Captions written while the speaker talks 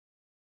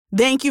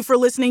Thank you for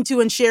listening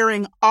to and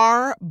sharing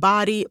Our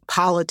Body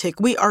Politic.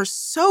 We are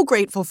so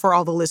grateful for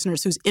all the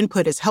listeners whose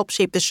input has helped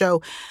shape the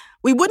show.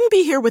 We wouldn't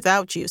be here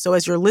without you. So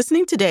as you're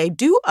listening today,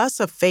 do us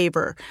a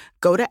favor.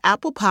 Go to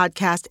Apple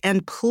Podcast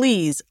and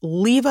please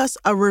leave us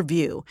a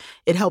review.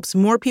 It helps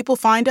more people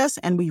find us,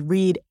 and we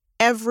read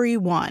every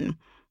one.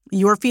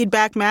 Your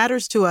feedback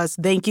matters to us.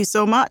 Thank you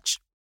so much.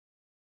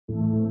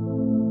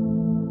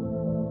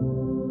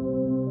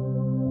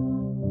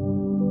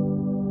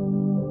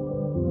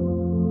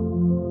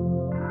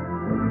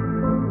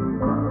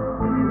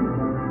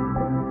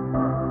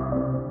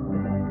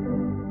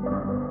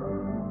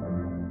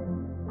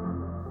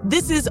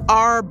 This is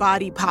Our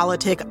Body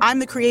Politic. I'm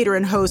the creator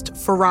and host,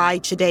 Farai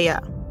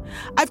Chideya.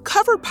 I've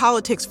covered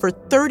politics for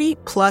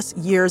 30-plus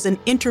years and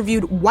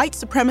interviewed white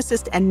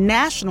supremacists and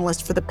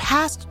nationalists for the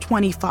past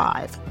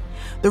 25.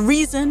 The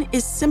reason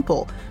is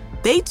simple.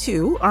 They,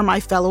 too, are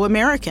my fellow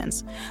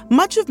Americans.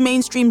 Much of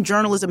mainstream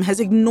journalism has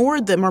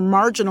ignored them or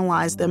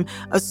marginalized them,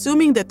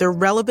 assuming that their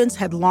relevance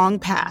had long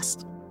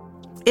passed.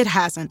 It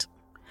hasn't.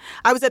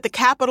 I was at the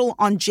Capitol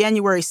on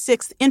January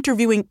 6th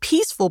interviewing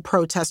peaceful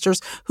protesters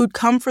who'd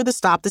come for the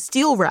Stop the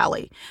Steal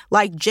rally,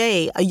 like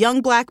Jay, a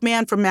young black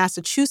man from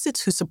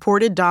Massachusetts who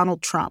supported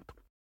Donald Trump.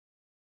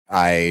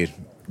 I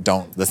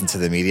don't listen to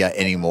the media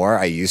anymore.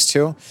 I used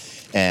to,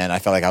 and I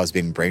felt like I was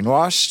being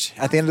brainwashed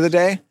at the end of the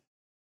day.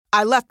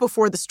 I left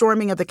before the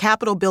storming of the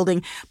Capitol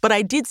building, but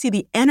I did see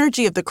the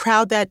energy of the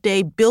crowd that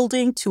day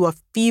building to a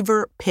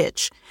fever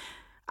pitch.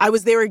 I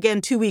was there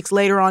again 2 weeks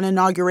later on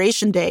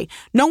Inauguration Day.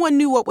 No one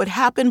knew what would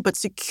happen, but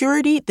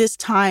security this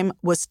time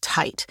was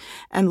tight.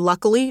 And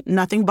luckily,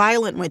 nothing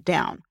violent went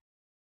down.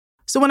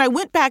 So when I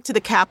went back to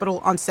the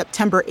Capitol on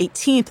September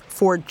 18th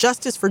for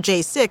Justice for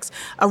J6,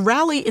 a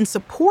rally in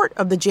support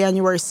of the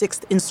January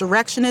 6th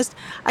insurrectionists,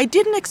 I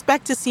didn't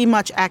expect to see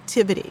much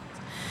activity.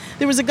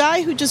 There was a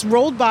guy who just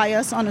rolled by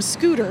us on a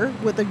scooter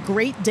with a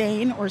Great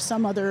Dane or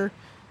some other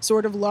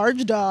sort of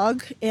large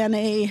dog and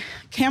a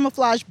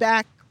camouflage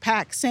backpack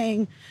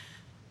saying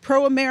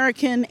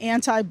pro-American,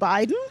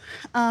 anti-Biden.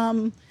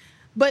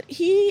 But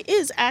he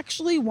is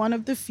actually one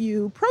of the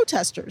few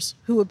protesters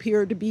who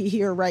appear to be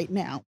here right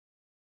now.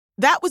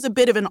 That was a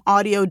bit of an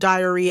audio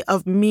diary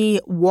of me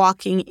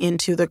walking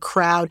into the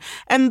crowd.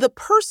 And the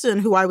person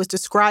who I was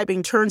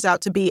describing turns out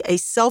to be a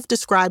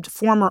self-described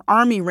former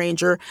Army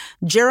Ranger,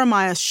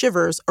 Jeremiah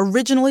Shivers,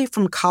 originally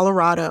from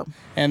Colorado.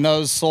 And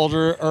those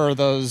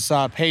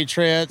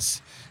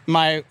patriots,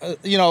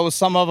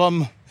 some of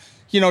them,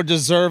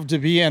 deserve to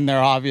be in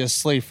there,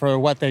 obviously, for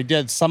what they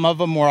did. Some of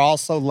them were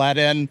also let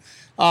in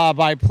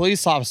by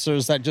police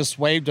officers that just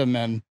waved them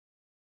in.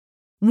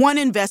 One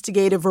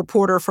investigative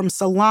reporter from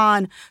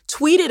Salon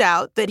tweeted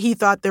out that he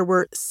thought there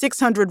were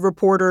 600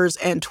 reporters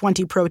and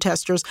 20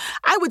 protesters.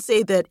 I would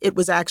say that it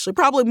was actually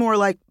probably more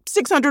like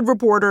 600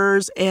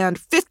 reporters and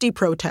 50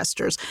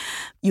 protesters.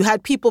 You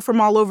had people from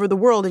all over the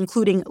world,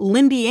 including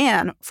Lindy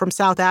Ann from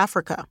South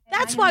Africa.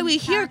 That's why we're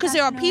here, because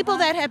there are people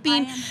that have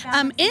been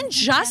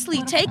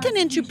unjustly taken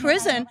into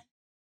prison.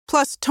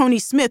 Plus Tony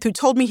Smith, who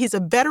told me he's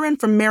a veteran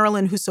from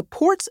Maryland who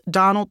supports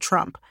Donald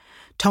Trump.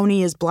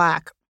 Tony is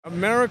black.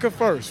 America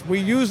first. We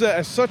use that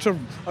as such a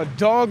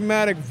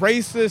dogmatic,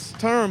 racist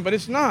term, but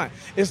it's not.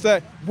 It's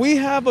that we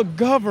have a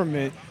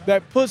government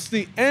that puts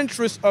the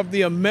interests of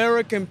the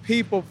American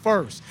people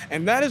first.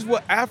 And that is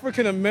what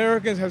African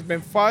Americans has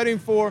been fighting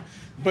for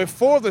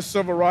before the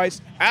civil rights,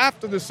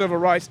 after the civil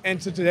rights,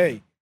 and to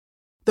today.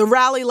 The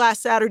rally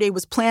last Saturday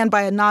was planned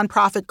by a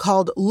nonprofit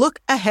called Look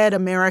Ahead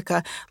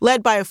America,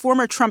 led by a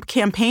former Trump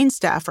campaign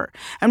staffer.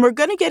 And we're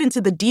going to get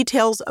into the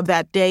details of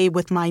that day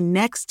with my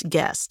next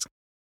guest.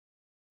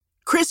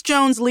 Chris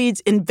Jones leads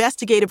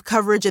investigative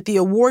coverage at the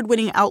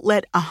award-winning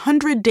outlet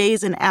 100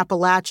 Days in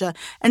Appalachia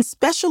and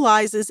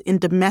specializes in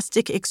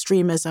domestic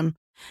extremism.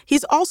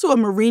 He's also a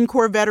Marine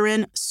Corps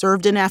veteran,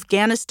 served in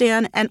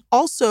Afghanistan, and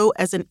also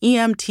as an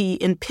EMT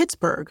in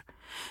Pittsburgh.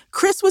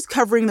 Chris was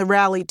covering the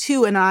rally,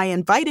 too, and I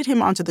invited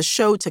him onto the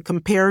show to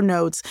compare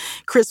notes.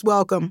 Chris,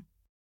 welcome.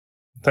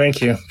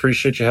 Thank you.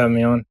 Appreciate you having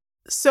me on.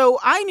 So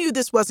I knew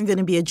this wasn't going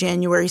to be a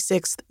January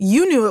 6th.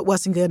 You knew it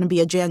wasn't going to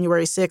be a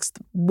January 6th.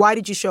 Why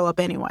did you show up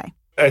anyway?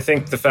 I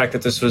think the fact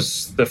that this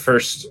was the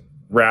first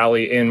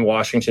rally in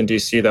Washington,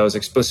 D.C. that was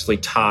explicitly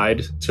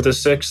tied to the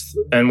 6th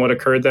and what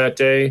occurred that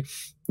day,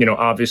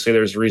 obviously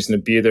there's a reason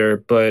to be there.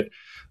 But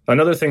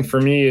another thing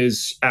for me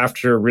is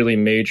after a really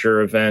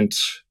major event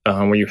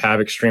where you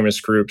have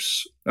extremist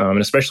groups, and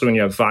especially when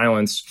you have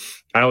violence,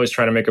 I always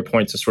try to make a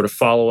point to sort of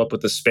follow up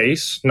with the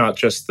space, not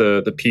just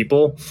the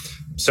people.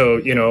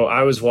 So,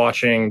 I was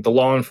watching the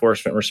law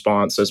enforcement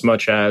response as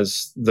much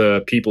as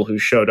the people who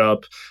showed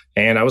up.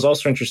 And I was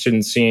also interested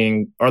in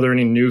seeing, are there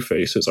any new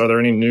faces? Are there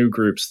any new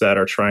groups that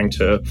are trying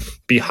to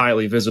be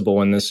highly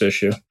visible in this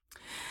issue?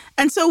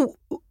 And so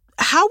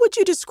how would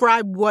you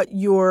describe what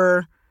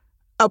your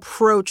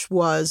approach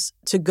was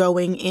to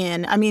going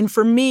in? I mean,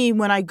 for me,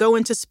 when I go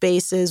into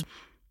spaces,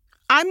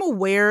 I'm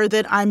aware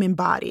that I'm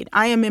embodied.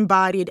 I am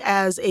embodied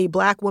as a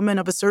Black woman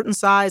of a certain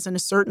size and a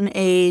certain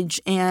age.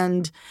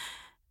 And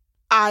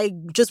I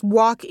just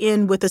walk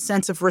in with a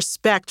sense of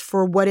respect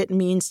for what it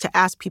means to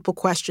ask people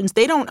questions.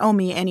 They don't owe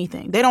me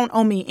anything. They don't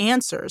owe me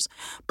answers,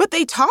 but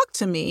they talk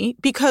to me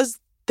because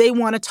they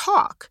want to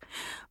talk.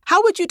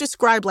 How would you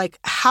describe like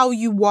how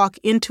you walk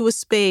into a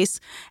space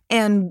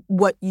and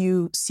what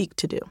you seek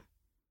to do?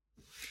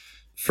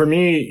 For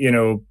me,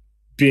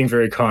 being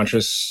very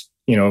conscious,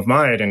 of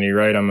my identity,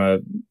 right? I'm a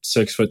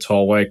 6 foot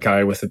tall white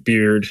guy with a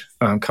beard,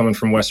 coming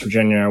from West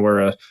Virginia. I wear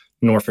a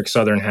Norfolk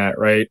Southern hat,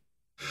 right?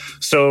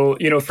 So,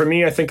 for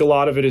me, I think a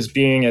lot of it is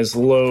being as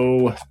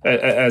low,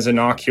 as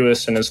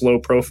innocuous and as low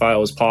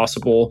profile as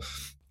possible.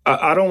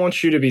 I don't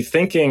want you to be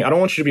thinking, I don't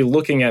want you to be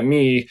looking at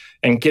me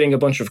and getting a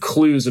bunch of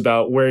clues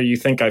about where you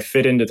think I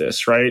fit into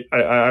this, right?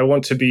 I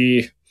want to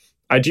be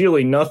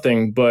ideally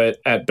nothing, but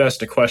at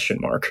best a question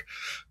mark.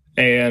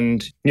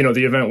 And,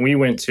 the event we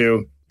went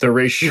to, the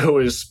ratio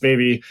is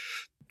maybe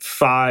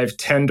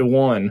 5-10 to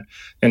 1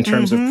 in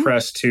terms of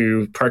press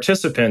to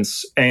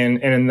participants. And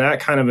in that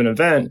kind of an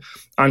event,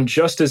 I'm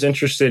just as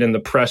interested in the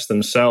press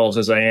themselves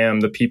as I am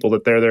the people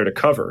that they're there to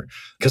cover.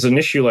 Because an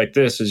issue like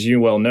this, as you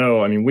well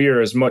know, we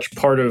are as much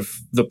part of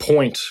the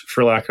point,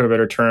 for lack of a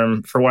better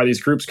term, for why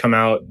these groups come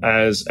out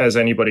as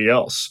anybody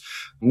else.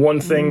 One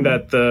thing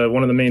that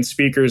one of the main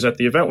speakers at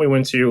the event we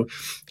went to,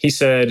 he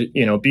said,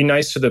 be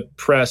nice to the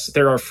press.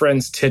 They're our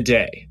friends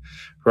today,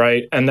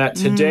 right? And that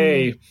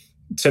today,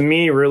 to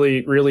me,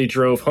 really, really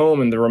drove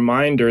home, and the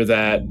reminder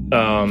that,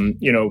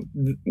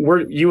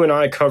 you and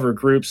I cover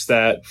groups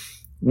that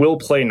will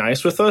play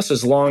nice with us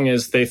as long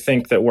as they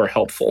think that we're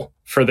helpful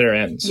for their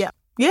ends.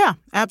 Yeah,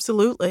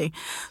 absolutely.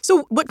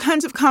 So what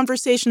kinds of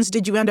conversations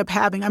did you end up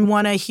having? I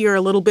want to hear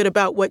a little bit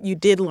about what you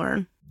did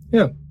learn.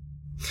 Yeah.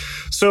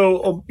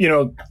 So,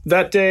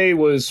 that day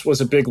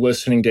was a big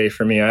listening day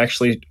for me. I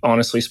actually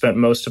honestly spent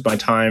most of my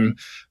time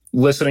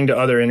listening to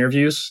other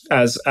interviews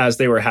as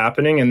they were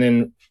happening, and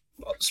then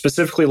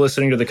specifically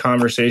listening to the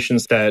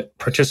conversations that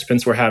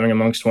participants were having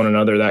amongst one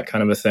another, that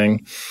kind of a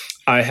thing.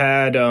 I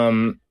had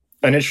an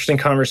interesting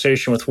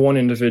conversation with one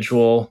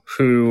individual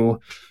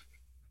who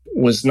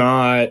was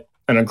not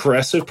an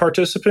aggressive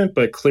participant,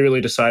 but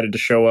clearly decided to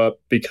show up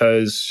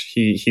because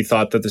he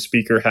thought that the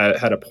speaker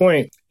had a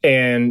point.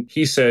 And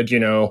he said,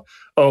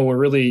 oh, we're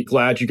really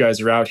glad you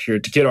guys are out here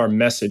to get our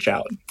message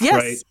out. Yes,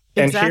 right?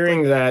 And exactly.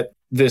 hearing that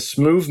this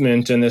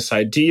movement and this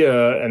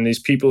idea and these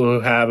people who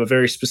have a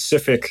very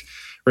specific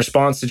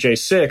response to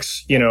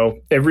J6,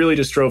 it really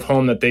just drove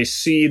home that they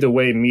see the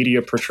way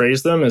media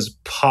portrays them as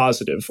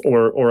positive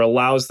or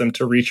allows them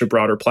to reach a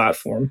broader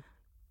platform.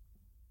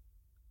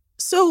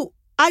 So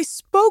I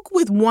spoke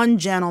with one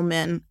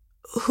gentleman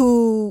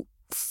who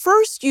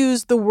first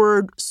used the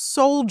word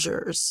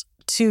soldiers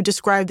to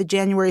describe the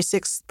January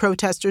 6th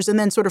protesters and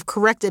then sort of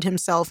corrected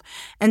himself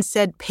and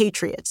said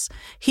patriots.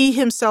 He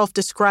himself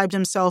described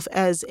himself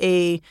as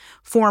a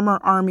former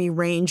Army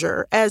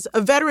Ranger. As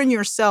a veteran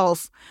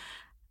yourself,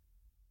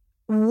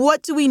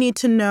 what do we need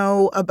to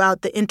know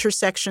about the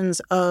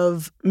intersections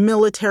of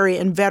military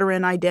and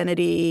veteran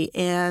identity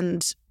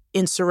and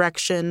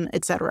insurrection,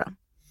 et cetera?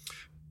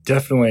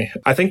 Definitely.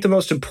 I think the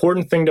most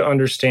important thing to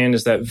understand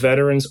is that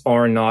veterans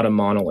are not a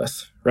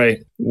monolith, right?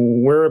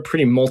 We're a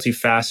pretty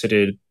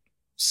multifaceted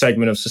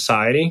segment of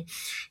society,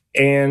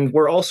 and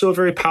we're also a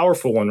very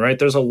powerful one, right?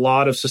 There's a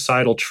lot of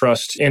societal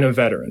trust in a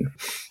veteran.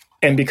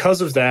 And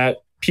because of that,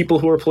 people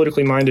who are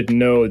politically minded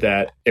know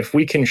that if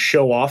we can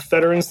show off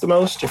veterans the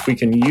most, if we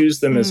can use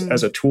them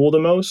as a tool the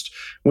most,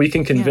 we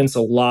can convince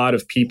a lot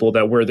of people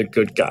that we're the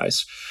good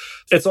guys.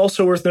 It's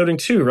also worth noting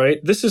too, right?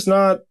 This is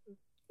not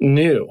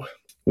new.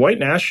 White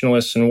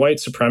nationalists and white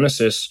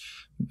supremacists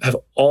have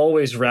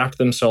always wrapped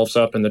themselves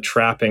up in the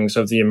trappings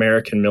of the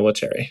American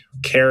military,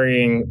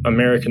 carrying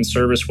American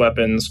service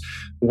weapons,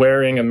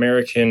 wearing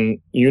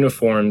American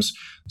uniforms.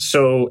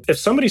 So if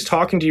somebody's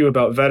talking to you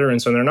about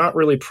veterans and they're not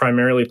really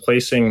primarily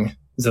placing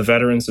the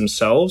veterans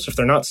themselves, if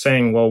they're not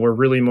saying, well, we're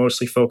really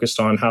mostly focused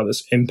on how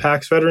this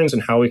impacts veterans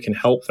and how we can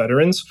help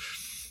veterans,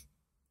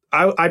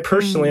 I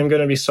personally am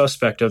going to be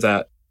suspect of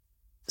that.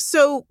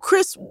 So,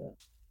 Chris,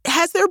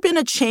 has there been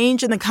a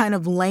change in the kind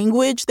of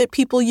language that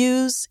people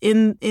use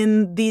in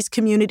these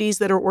communities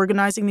that are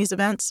organizing these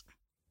events?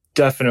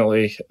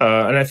 Definitely.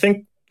 And I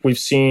think we've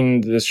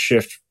seen this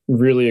shift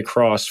really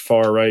across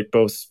far right,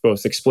 both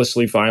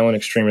explicitly violent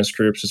extremist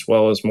groups as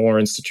well as more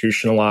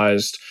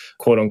institutionalized,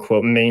 quote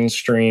unquote,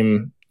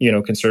 mainstream,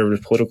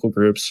 conservative political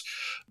groups.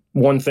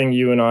 One thing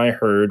you and I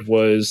heard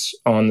was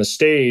on the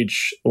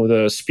stage with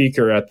a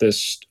speaker at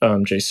this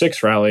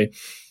J6 rally,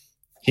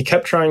 he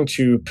kept trying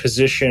to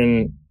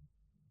position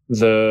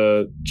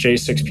the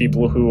J6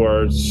 people who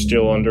are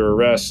still under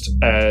arrest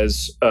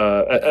as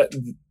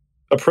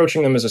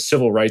approaching them as a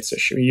civil rights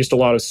issue. He used a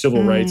lot of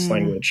civil rights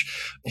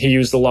language. He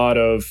used a lot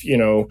of,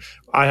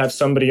 I have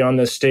somebody on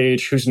this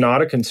stage who's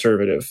not a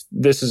conservative.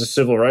 This is a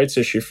civil rights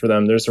issue for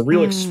them. There's a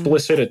real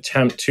explicit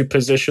attempt to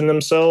position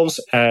themselves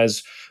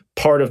as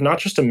part of not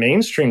just a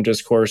mainstream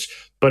discourse,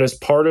 but as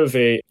part of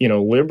a,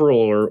 liberal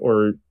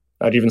or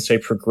I'd even say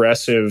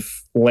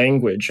progressive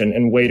language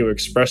and way to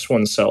express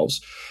oneself.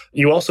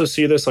 You also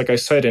see this, like I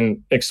said,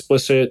 in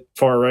explicit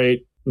far-right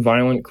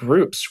violent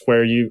groups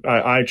where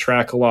I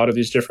track a lot of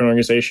these different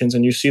organizations,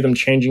 and you see them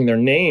changing their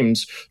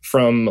names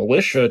from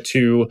militia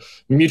to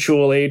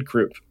mutual aid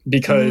group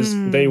because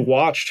they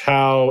watched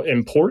how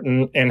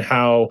important and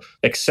how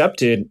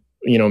accepted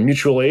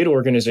mutual aid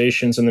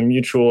organizations and the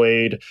mutual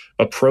aid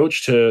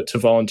approach to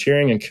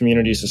volunteering and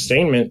community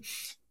sustainment.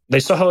 They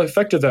saw how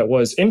effective that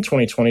was in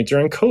 2020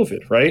 during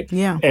COVID, right?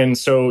 Yeah. And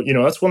so,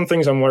 that's one of the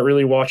things I'm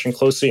really watching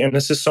closely. And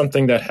this is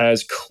something that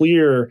has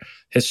clear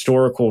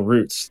historical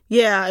roots.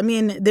 Yeah, I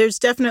mean, there's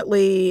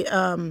definitely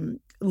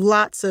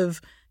lots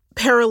of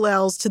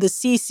parallels to the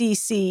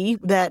CCC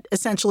that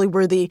essentially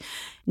were the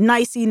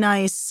nicey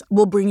nice,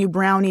 we'll bring you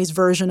brownies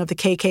version of the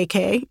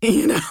KKK,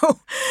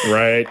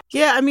 Right.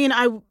 Yeah, I mean,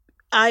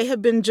 I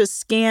have been just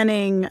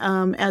scanning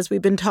as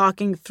we've been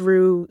talking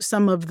through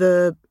some of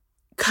the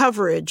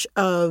coverage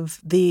of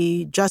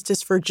the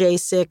Justice for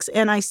J6,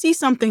 and I see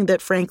something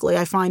that, frankly,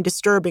 I find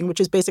disturbing, which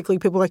is basically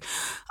people like,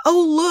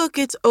 oh, look,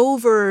 it's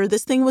over.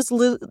 This thing was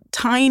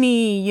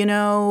tiny,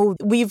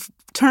 we've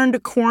turned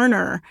a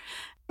corner.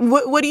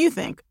 What do you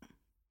think?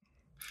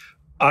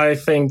 I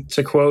think,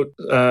 to quote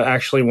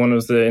actually one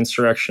of the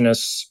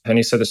insurrectionists, and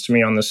he said this to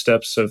me on the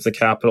steps of the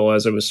Capitol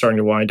as it was starting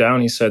to wind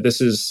down, he said, this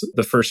is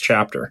the first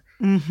chapter,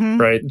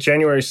 right?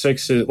 January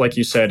 6th, like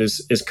you said,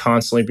 is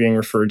constantly being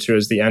referred to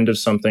as the end of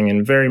something,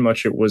 and very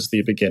much it was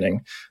the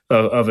beginning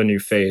of a new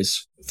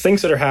phase.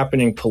 Things that are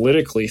happening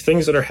politically,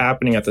 things that are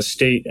happening at the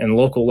state and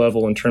local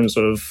level in terms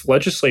of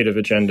legislative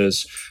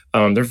agendas,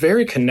 they're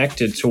very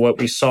connected to what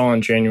we saw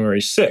on January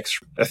 6th.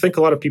 I think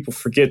a lot of people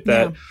forget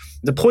that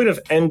the point of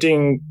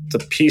ending the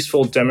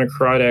peaceful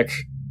democratic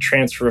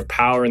transfer of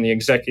power in the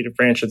executive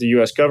branch of the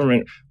U.S.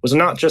 government was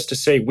not just to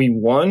say we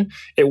won,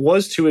 it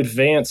was to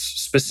advance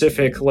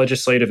specific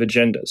legislative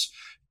agendas.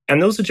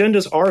 And those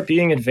agendas are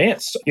being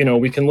advanced.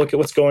 We can look at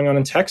what's going on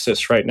in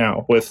Texas right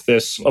now with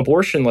this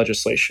abortion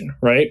legislation,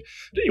 right?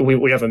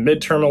 We have a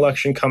midterm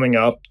election coming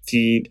up.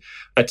 The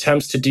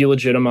attempts to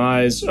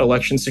delegitimize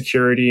election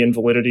security and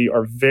validity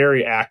are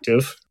very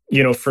active.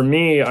 For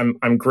me,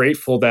 I'm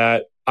grateful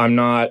that I'm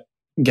not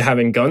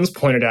having guns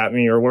pointed at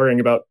me or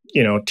worrying about,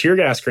 tear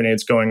gas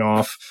grenades going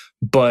off.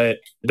 But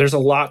there's a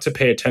lot to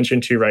pay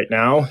attention to right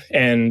now.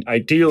 And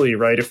ideally,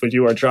 right, if we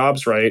do our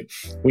jobs right,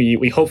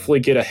 we hopefully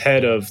get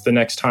ahead of the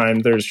next time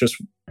there's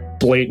just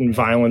blatant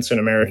violence in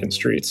American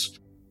streets.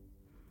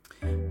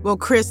 Well,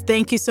 Chris,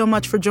 thank you so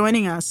much for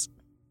joining us.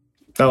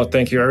 Oh,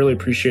 thank you. I really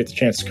appreciate the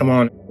chance to come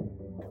on.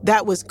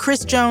 That was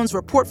Chris Jones,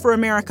 Report for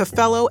America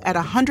Fellow at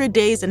 100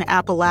 Days in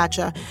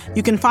Appalachia.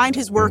 You can find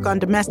his work on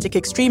domestic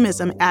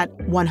extremism at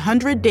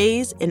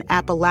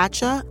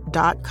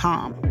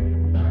 100daysinAppalachia.com.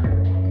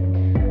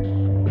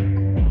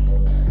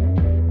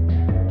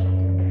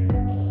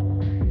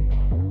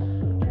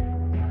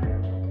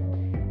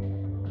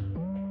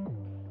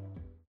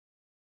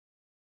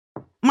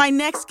 My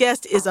next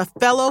guest is a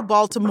fellow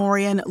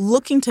Baltimorean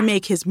looking to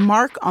make his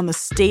mark on the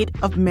state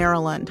of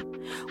Maryland.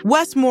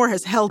 Wes Moore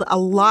has held a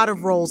lot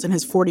of roles in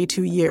his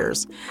 42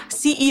 years.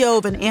 CEO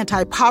of an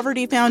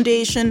anti-poverty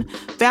foundation,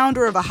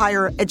 founder of a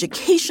higher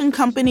education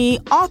company,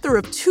 author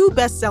of 2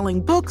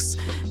 best-selling books,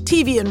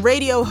 TV and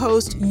radio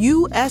host,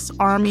 U.S.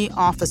 Army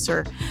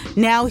officer.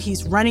 Now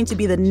he's running to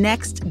be the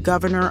next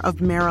governor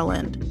of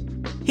Maryland.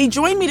 He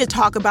joined me to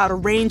talk about a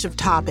range of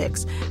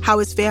topics, how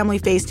his family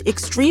faced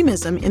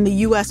extremism in the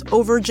U.S.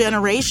 over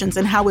generations,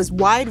 and how his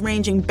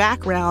wide-ranging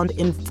background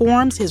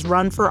informs his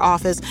run for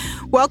office.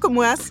 Welcome,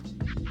 Wes.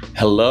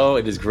 Hello,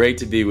 it is great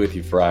to be with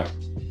you, Fry.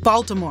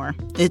 Baltimore.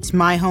 It's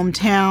my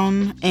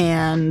hometown,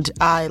 and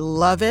I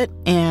love it.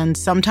 And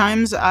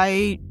sometimes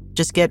I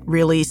just get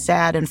really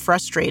sad and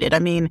frustrated. I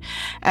mean,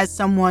 as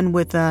someone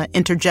with an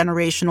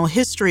intergenerational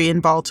history in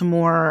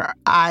Baltimore,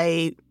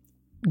 I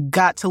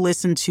got to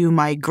listen to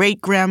my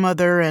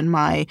great-grandmother and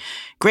my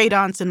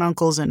great-aunts and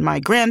uncles and my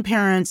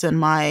grandparents and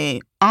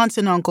my aunts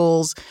and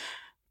uncles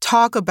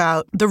talk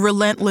about the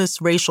relentless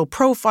racial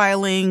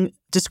profiling,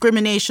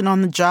 discrimination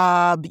on the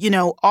job,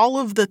 all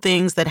of the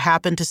things that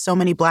happen to so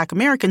many Black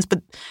Americans,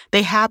 but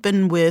they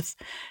happen with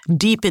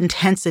deep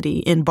intensity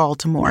in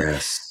Baltimore.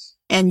 Yes.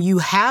 And you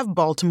have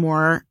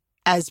Baltimore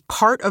as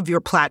part of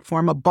your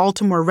platform, a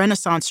Baltimore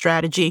Renaissance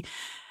strategy.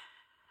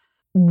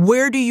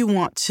 Where do you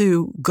want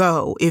to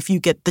go if you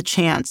get the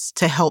chance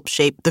to help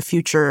shape the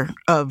future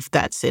of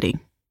that city?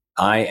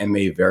 I am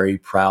a very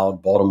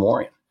proud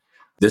Baltimorean.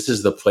 This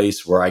is the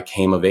place where I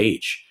came of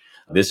age.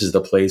 This is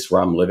the place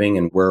where I'm living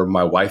and where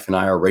my wife and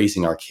I are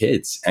raising our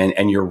kids.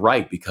 And you're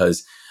right,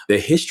 because the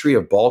history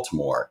of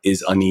Baltimore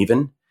is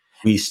uneven.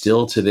 We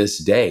still to this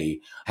day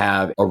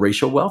have a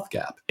racial wealth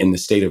gap in the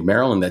state of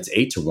Maryland that's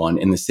 8-1.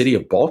 In the city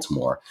of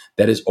Baltimore,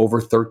 that is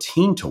over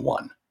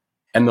 13-1.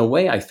 And the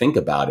way I think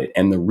about it,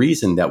 and the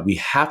reason that we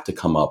have to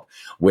come up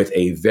with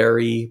a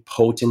very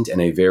potent and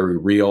a very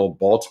real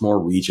Baltimore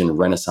region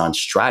Renaissance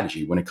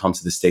strategy when it comes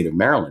to the state of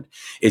Maryland,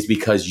 is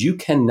because you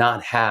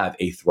cannot have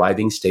a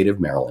thriving state of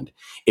Maryland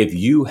if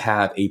you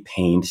have a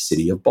pained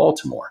city of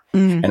Baltimore.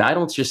 And I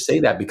don't just say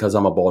that because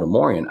I'm a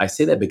Baltimorean. I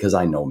say that because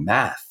I know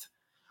math.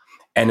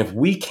 And if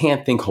we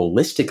can't think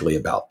holistically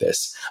about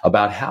this,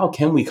 about how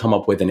can we come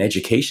up with an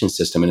education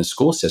system and a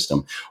school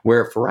system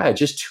where, Farah,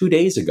 just 2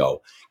 days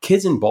ago,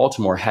 kids in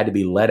Baltimore had to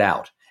be let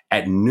out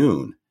at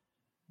noon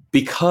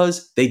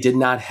because they did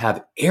not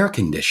have air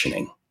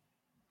conditioning.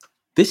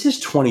 This is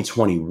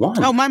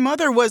 2021. Oh, my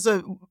mother was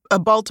a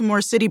Baltimore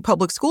City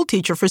public school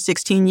teacher for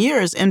 16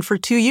 years. And for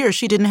 2 years,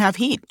 she didn't have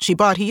heat. She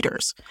bought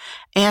heaters.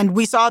 And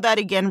we saw that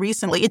again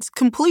recently. It's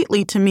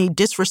completely, to me,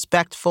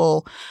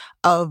 disrespectful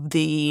of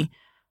the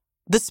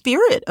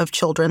spirit of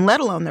children,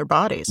 let alone their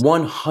bodies.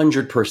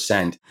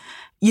 100%.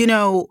 You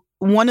know,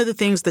 one of the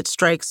things that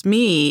strikes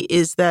me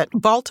is that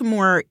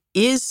Baltimore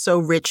is so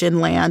rich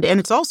in land, and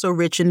it's also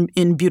rich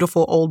in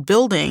beautiful old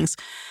buildings.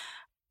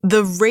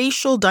 The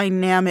racial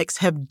dynamics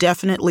have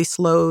definitely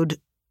slowed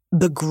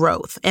the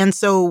growth. And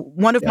so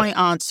one of my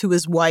aunts, who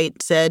is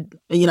white, said,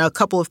 a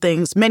couple of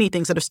things, many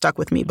things that have stuck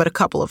with me, but a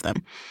couple of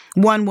them.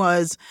 One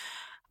was,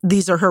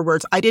 these are her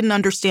words, "I didn't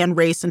understand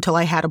race until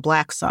I had a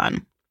black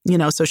son."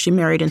 So she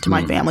married into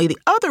my family. The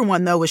other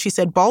one, though, was she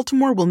said,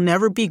 "Baltimore will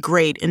never be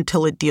great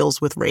until it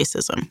deals with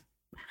racism."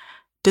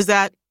 Does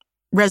that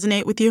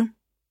resonate with you?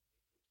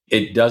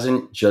 It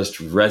doesn't just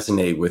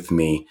resonate with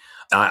me.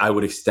 I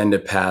would extend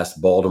it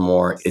past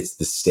Baltimore. It's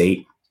the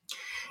state.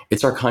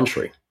 It's our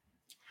country.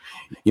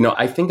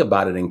 I think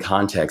about it in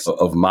context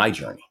of my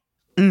journey.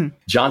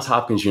 Johns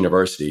Hopkins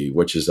University,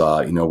 which is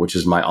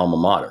my alma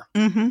mater.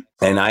 Mm-hmm.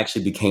 And I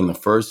actually became the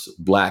first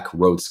Black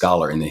Rhodes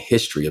Scholar in the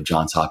history of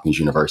Johns Hopkins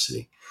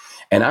University.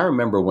 And I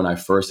remember when I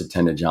first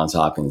attended Johns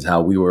Hopkins,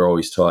 how we were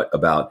always taught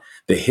about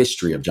the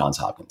history of Johns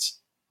Hopkins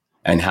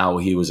and how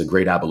he was a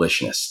great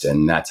abolitionist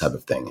and that type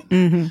of thing.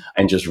 Mm-hmm.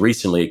 And just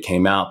recently it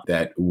came out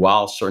that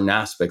while certain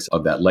aspects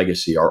of that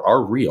legacy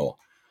are real,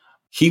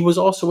 he was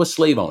also a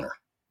slave owner.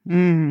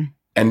 Mm.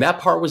 And that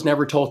part was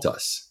never told to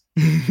us.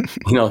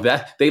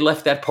 That they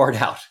left that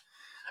part out.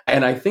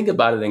 And I think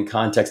about it in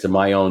context of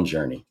my own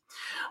journey,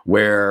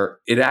 where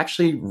it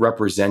actually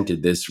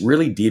represented this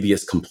really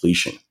devious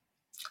completion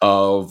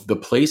of the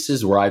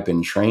places where I've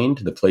been trained,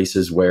 the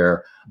places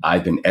where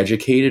I've been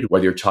educated,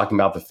 whether you're talking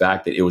about the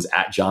fact that it was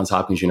at Johns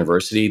Hopkins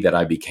University that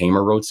I became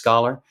a Rhodes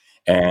Scholar.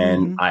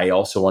 And I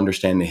also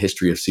understand the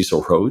history of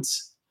Cecil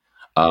Rhodes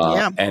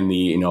and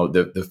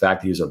the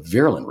fact that he was a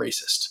virulent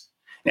racist.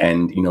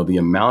 And, the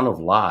amount of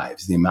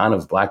lives, the amount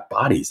of Black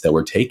bodies that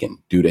were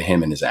taken due to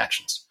him and his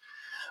actions.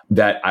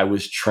 That I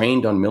was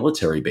trained on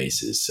military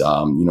bases,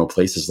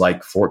 places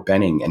like Fort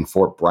Benning and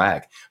Fort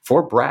Bragg.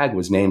 Fort Bragg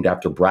was named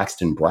after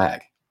Braxton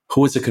Bragg,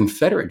 who was a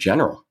Confederate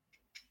general.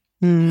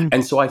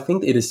 And so I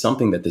think it is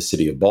something that the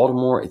city of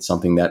Baltimore, it's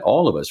something that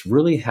all of us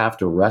really have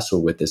to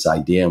wrestle with, this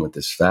idea and with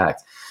this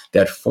fact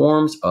that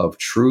forms of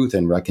truth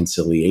and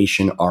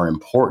reconciliation are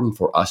important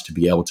for us to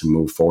be able to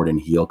move forward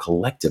and heal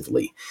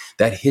collectively.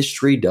 That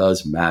history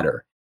does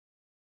matter.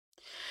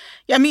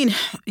 I mean,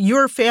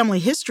 your family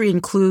history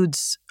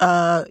includes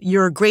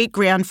your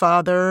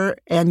great-grandfather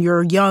and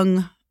your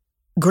young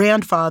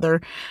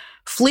grandfather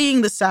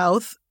fleeing the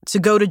South to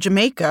go to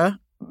Jamaica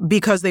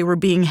because they were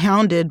being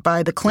hounded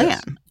by the Klan.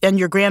 Yes. And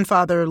your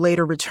grandfather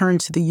later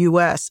returned to the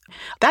U.S.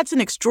 That's an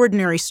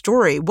extraordinary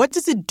story. What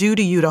does it do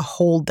to you to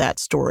hold that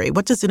story?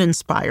 What does it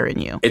inspire in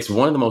you? It's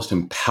one of the most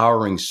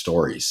empowering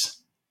stories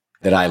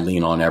that I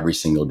lean on every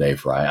single day.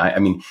 I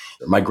mean,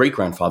 my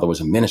great-grandfather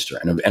was a minister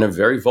and a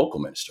very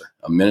vocal minister,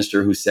 a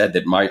minister who said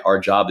that our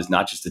job is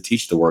not just to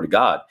teach the word of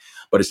God,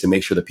 but it's to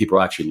make sure that people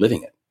are actually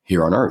living it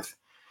here on earth.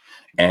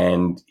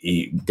 And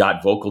he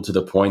got vocal to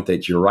the point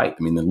that you're right.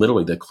 I mean,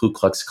 literally the Ku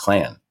Klux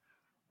Klan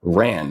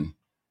ran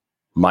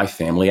my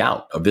family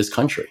out of this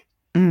country.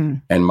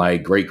 And my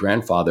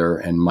great-grandfather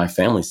and my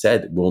family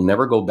said, we'll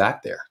never go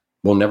back there.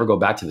 We'll never go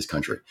back to this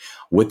country,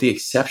 with the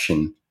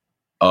exception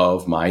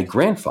of my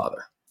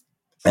grandfather.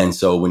 And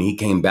so when he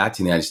came back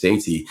to the United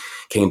States, he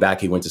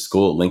went to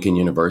school at Lincoln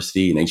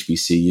University and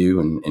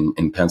HBCU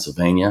in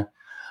Pennsylvania.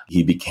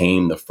 He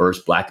became the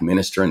first Black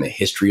minister in the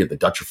history of the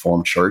Dutch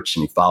Reformed Church,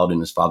 and he followed in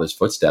his father's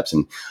footsteps.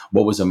 And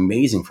what was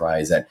amazing, Fry,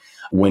 is that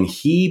when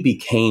he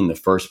became the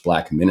first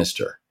Black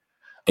minister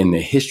in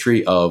the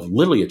history of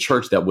literally a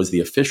church that was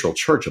the official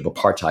church of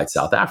apartheid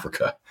South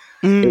Africa,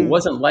 it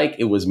wasn't like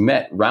it was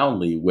met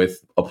roundly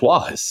with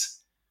applause.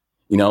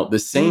 The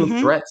same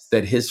threats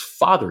that his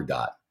father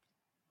got,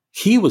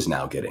 he was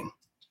now getting.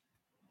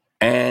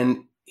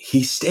 And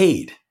he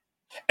stayed.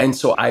 And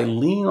so I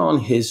lean on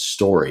his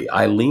story.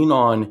 I lean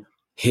on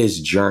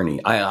his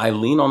journey. I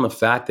lean on the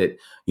fact that,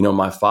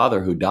 my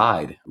father, who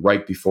died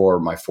right before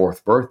my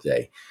 4th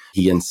birthday,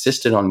 he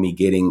insisted on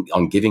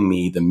giving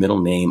me the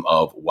middle name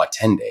of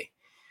Watende.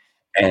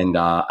 And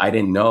I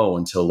didn't know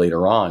until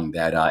later on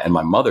that, and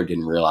my mother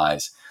didn't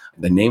realize,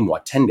 the name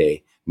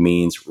Watende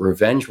means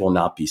revenge will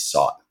not be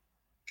sought.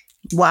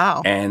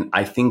 Wow. And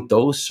I think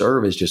those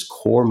serve as just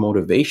core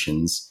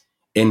motivations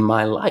in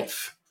my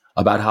life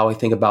about how I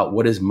think about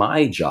what is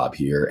my job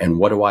here and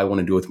what do I want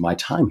to do with my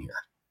time here.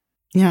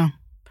 Yeah.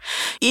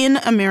 In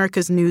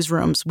America's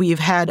newsrooms, we've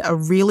had a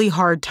really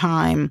hard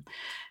time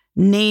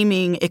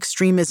naming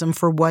extremism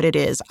for what it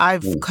is.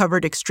 I've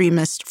covered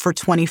extremists for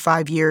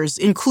 25 years,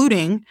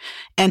 including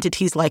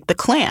entities like the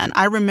Klan.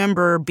 I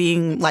remember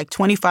being like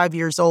 25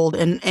 years old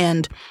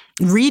and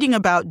reading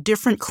about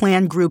different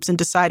Klan groups and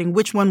deciding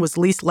which one was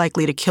least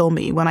likely to kill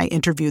me when I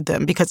interviewed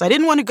them, because I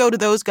didn't want to go to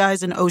those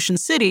guys in Ocean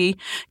City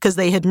because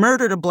they had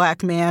murdered a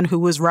black man who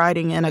was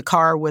riding in a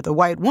car with a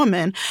white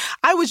woman.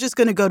 I was just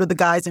going to go to the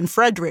guys in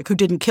Frederick who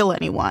didn't kill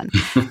anyone.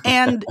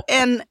 And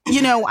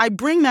I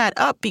bring that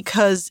up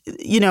because,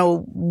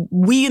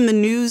 we in the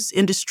news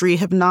industry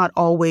have not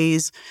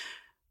always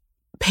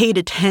paid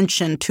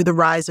attention to the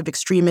rise of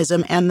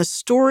extremism. And the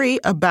story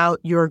about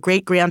your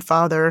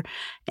great-grandfather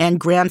and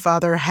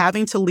grandfather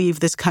having to leave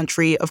this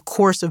country, of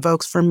course,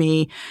 evokes for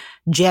me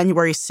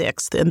January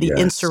 6th and the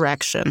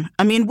insurrection.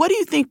 I mean, what do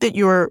you think that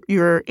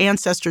your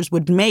ancestors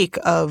would make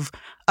of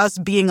us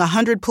being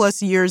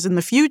 100+ years in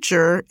the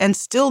future and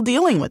still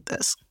dealing with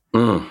this?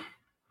 It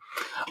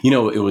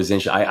was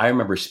interesting. I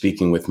remember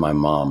speaking with my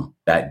mom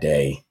that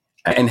day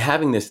and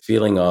having this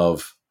feeling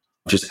of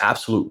just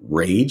absolute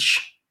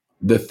rage.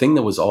 The thing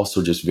that was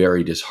also just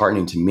very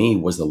disheartening to me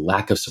was the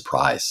lack of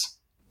surprise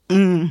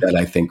that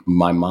I think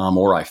my mom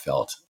or I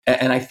felt.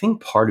 And I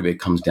think part of it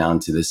comes down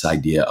to this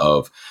idea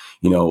of,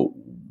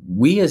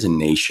 we as a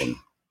nation,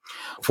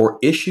 for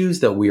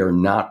issues that we are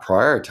not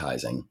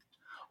prioritizing,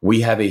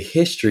 we have a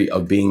history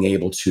of being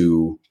able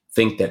to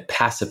think that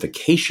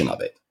pacification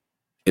of it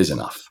is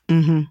enough.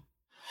 Mm-hmm.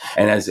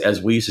 And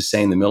as we used to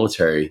say in the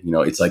military,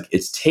 it's like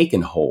it's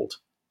taken hold.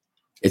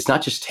 It's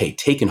not just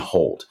taken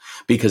hold.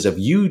 Because if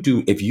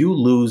you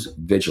lose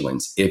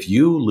vigilance, if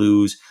you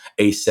lose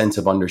a sense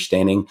of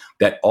understanding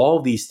that all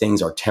these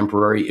things are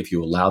temporary, if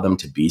you allow them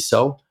to be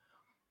so,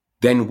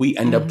 then we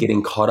end up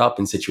getting caught up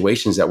in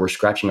situations that we're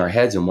scratching our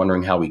heads and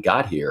wondering how we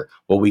got here.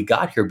 Well, we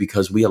got here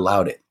because we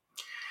allowed it.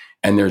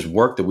 And there's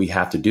work that we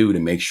have to do to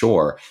make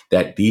sure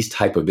that these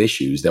type of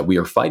issues that we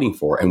are fighting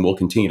for and will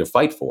continue to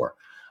fight for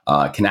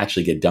can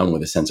actually get done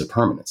with a sense of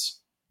permanence.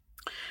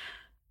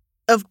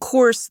 Of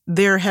course,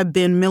 there have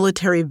been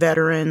military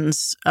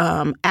veterans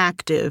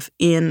active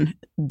in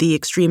the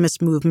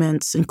extremist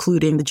movements,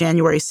 including the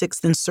January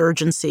 6th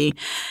insurgency.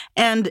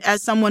 And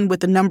as someone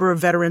with a number of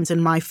veterans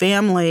in my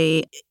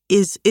family,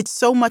 it's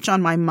so much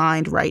on my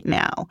mind right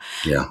now.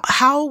 Yeah.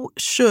 How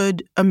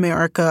should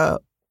America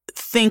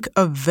think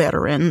of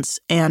veterans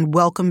and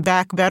welcome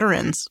back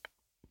veterans?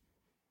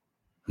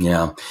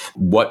 Yeah.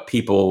 What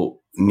people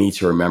need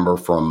to remember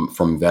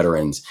from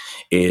veterans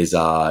is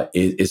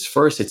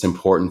first, it's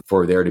important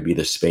for there to be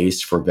the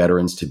space for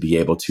veterans to be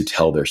able to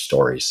tell their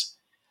stories.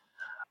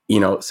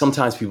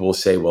 Sometimes people will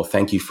say, well,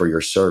 thank you for your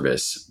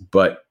service,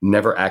 but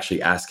never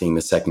actually asking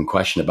the second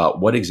question about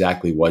what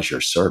exactly was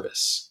your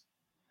service.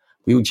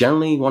 We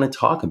generally want to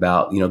talk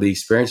about, the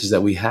experiences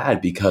that we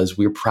had because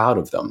we're proud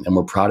of them and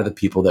we're proud of the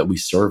people that we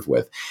serve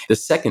with. The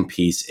second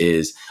piece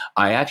is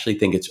I actually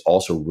think it's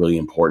also really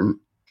important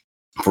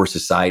for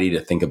society to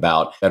think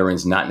about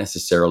veterans not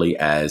necessarily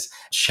as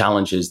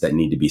challenges that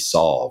need to be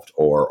solved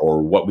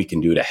or what we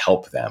can do to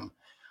help them,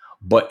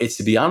 but it's,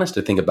 to be honest,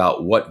 to think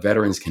about what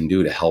veterans can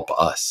do to help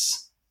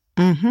us.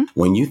 Mm-hmm.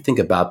 When you think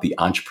about the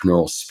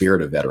entrepreneurial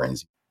spirit of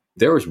veterans,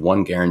 there was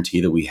one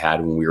guarantee that we had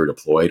when we were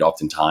deployed.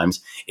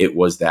 Oftentimes, it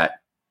was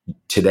that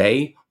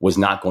today was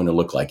not going to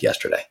look like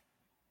yesterday,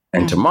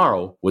 and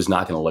tomorrow was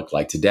not going to look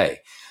like today.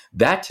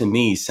 That, to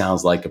me,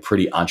 sounds like a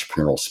pretty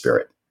entrepreneurial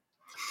spirit.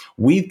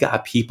 We've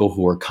got people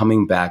who are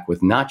coming back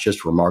with not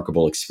just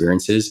remarkable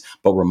experiences,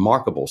 but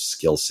remarkable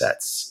skill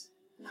sets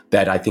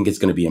that I think it's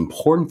going to be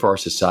important for our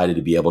society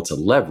to be able to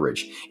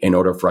leverage in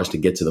order for us to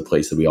get to the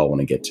place that we all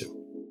want to get to.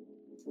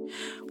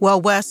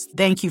 Well, Wes,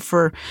 thank you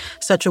for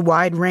such a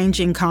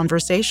wide-ranging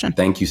conversation.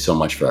 Thank you so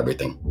much for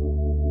everything.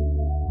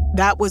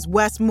 That was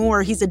Wes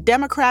Moore. He's a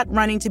Democrat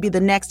running to be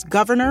the next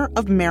governor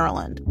of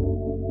Maryland.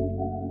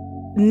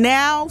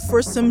 Now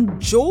for some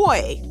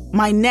joy.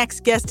 My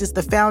next guest is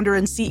the founder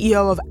and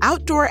CEO of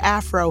Outdoor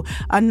Afro,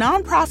 a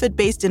nonprofit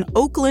based in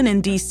Oakland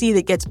and D.C.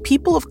 that gets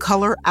people of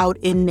color out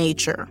in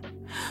nature.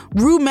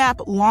 Rue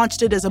Mapp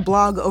launched it as a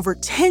blog over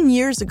 10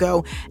 years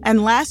ago,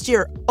 and last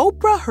year,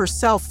 Oprah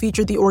herself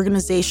featured the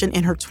organization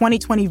in her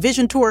 2020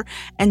 Vision Tour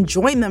and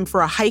joined them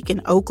for a hike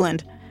in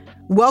Oakland.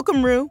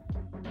 Welcome, Rue.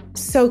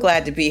 So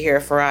glad to be here,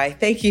 Farai.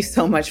 Thank you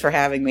so much for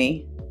having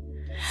me.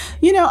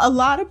 A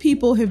lot of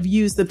people have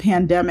used the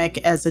pandemic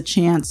as a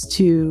chance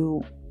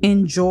to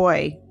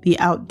enjoy the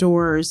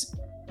outdoors,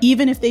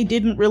 even if they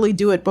didn't really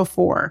do it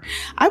before.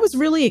 I was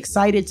really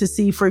excited to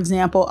see, for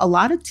example, a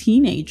lot of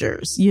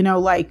teenagers,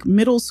 like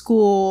middle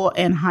school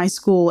and high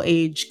school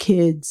age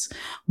kids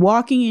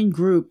walking in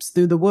groups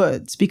through the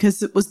woods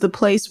because it was the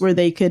place where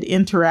they could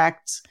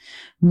interact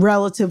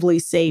relatively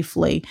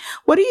safely.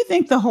 What do you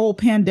think the whole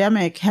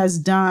pandemic has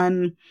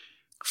done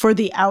for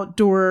the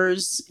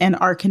outdoors and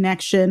our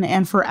connection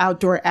and for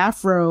Outdoor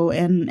Afro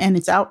and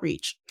its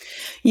outreach?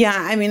 Yeah,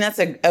 I mean, that's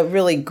a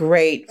really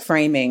great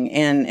framing.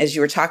 And as you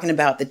were talking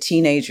about the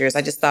teenagers,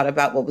 I just thought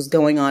about what was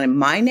going on in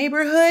my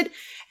neighborhood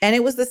And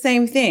it was the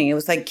same thing. It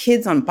was like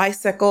kids on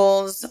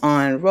bicycles,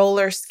 on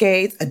roller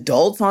skates,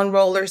 adults on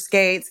roller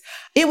skates.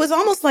 It was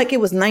almost like it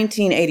was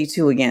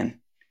 1982 again,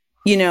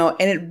 and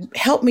it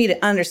helped me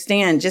to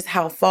understand just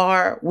how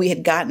far we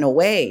had gotten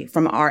away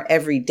from our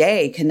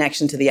everyday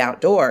connection to the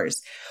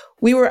outdoors.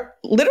 We were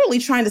literally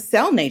trying to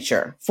sell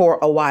nature for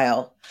a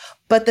while,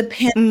 but the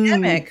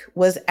pandemic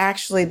was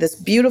actually this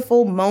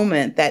beautiful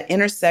moment that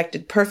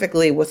intersected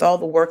perfectly with all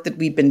the work that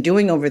we've been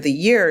doing over the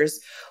years,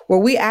 where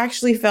we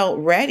actually felt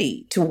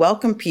ready to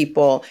welcome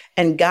people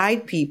and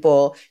guide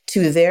people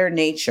to their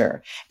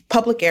nature.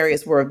 Public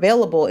areas were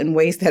available in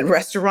ways that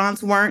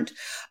restaurants weren't,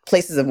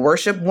 places of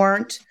worship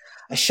weren't,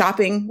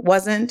 shopping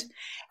wasn't.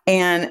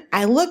 And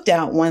I looked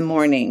out one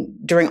morning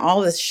during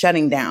all this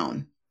shutting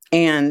down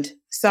and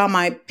saw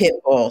my pit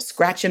bull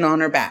scratching on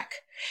her back.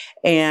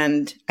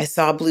 And I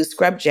saw blue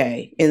scrub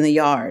jay in the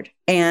yard.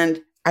 And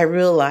I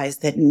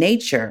realized that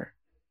nature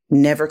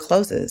never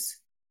closes.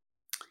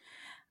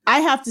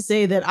 I have to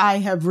say that I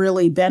have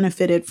really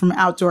benefited from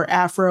Outdoor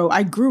Afro.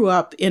 I grew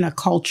up in a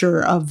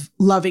culture of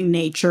loving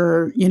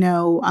nature.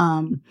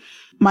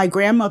 My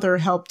grandmother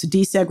helped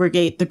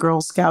desegregate the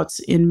Girl Scouts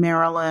in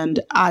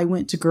Maryland. I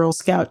went to Girl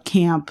Scout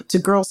camp, to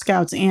Girl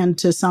Scouts and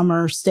to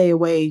summer stay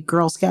away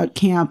Girl Scout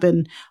camp,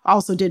 and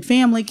also did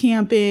family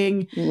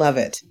camping. Love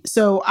it.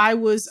 So I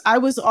was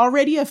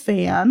already a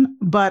fan,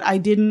 but I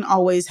didn't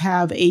always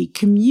have a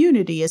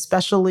community,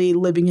 especially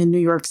living in New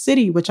York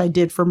City, which I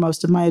did for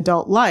most of my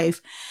adult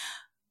life.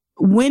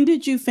 When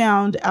did you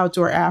found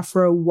Outdoor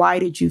Afro? Why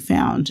did you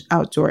found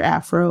Outdoor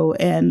Afro?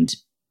 And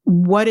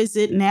what is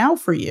it now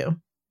for you?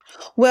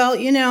 Well,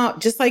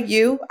 just like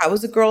you, I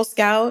was a Girl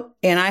Scout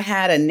and I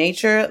had a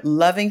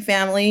nature-loving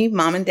family,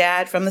 mom and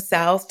dad from the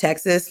South,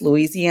 Texas,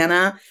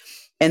 Louisiana,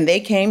 and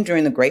they came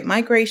during the Great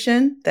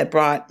Migration that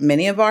brought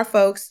many of our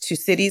folks to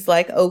cities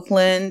like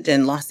Oakland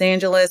and Los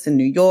Angeles and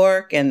New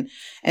York and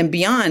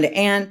beyond.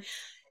 And,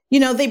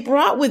 they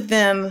brought with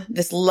them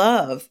this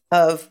love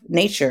of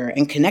nature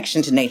and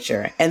connection to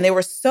nature. And they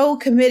were so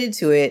committed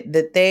to it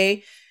that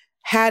they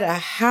had a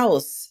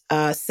house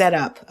set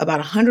up about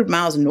 100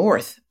 miles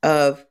north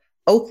of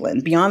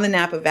Oakland, beyond the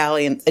Napa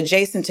Valley and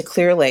adjacent to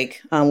Clear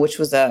Lake, which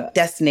was a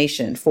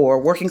destination for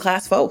working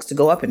class folks to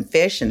go up and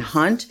fish and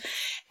hunt.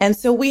 And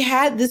so we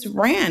had this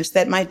ranch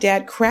that my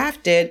dad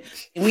crafted.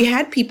 We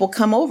had people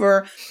come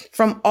over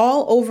from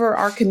all over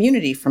our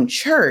community, from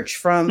church,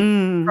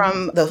 from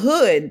the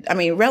hood. I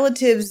mean,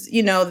 relatives,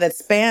 that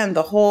span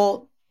the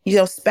whole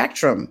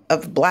spectrum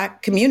of the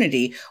Black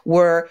community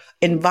were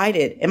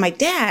invited. And my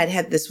dad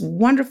had this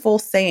wonderful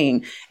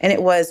saying, and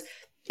it was,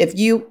 if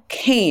you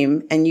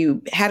came and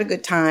you had a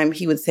good time,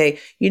 he would say,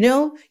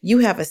 you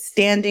have a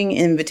standing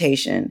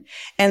invitation.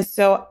 And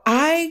so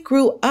I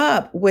grew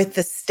up with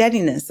the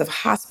steadiness of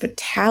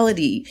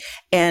hospitality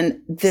and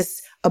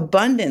this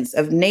abundance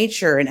of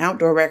nature and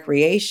outdoor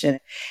recreation.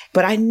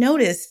 But I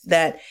noticed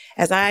that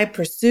as I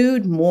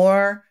pursued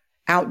more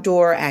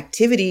outdoor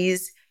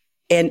activities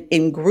and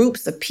in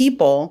groups of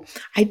people,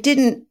 I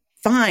didn't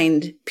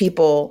find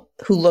people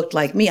who looked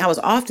like me. I was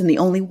often the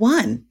only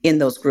one in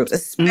those groups,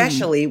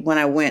 especially when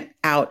I went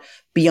out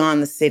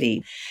beyond the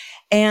city.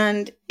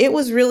 And it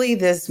was really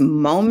this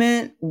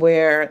moment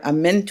where a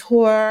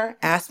mentor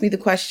asked me the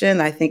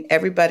question I think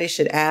everybody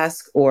should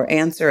ask or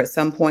answer at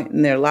some point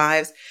in their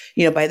lives.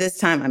 By this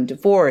time I'm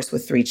divorced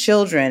with 3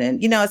 children and,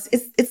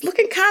 it's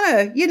looking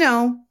kind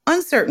of,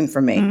 uncertain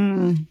for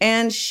me.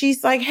 And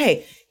she's like,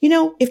 hey,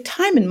 if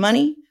time and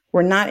money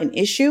were not an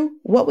issue,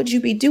 what would you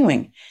be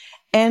doing?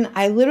 And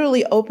I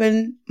literally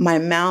opened my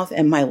mouth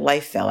and my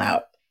life fell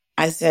out.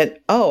 I said,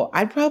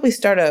 I'd probably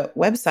start a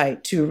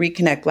website to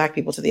reconnect Black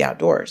people to the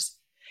outdoors.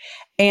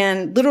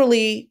 And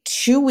literally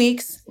 2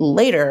 weeks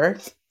later,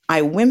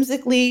 I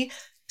whimsically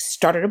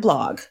started a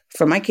blog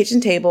from my kitchen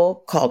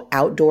table called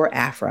Outdoor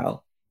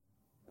Afro.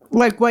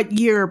 Like what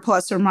year,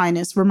 plus or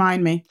minus?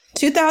 Remind me.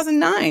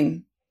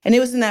 2009. And it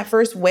was in that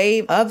first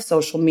wave of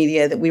social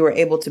media that we were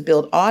able to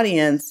build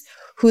audience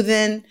who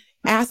then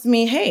asked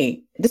me,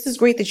 hey, this is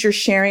great that you're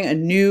sharing a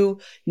new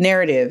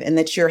narrative and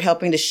that you're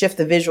helping to shift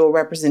the visual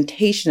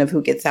representation of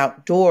who gets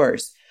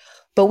outdoors.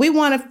 But we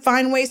want to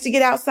find ways to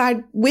get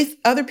outside with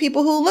other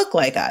people who look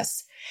like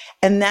us.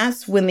 And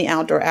that's when the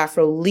Outdoor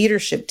Afro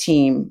leadership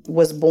team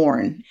was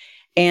born.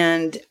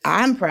 And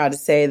I'm proud to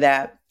say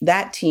that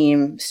that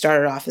team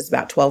started off as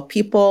about 12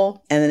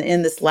 people. And then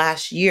in this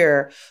last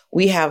year,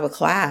 we have a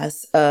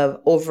class of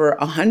over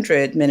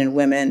 100 men and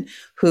women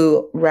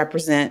who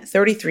represent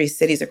 33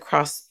 cities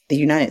across the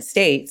United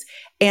States.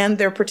 And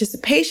their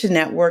participation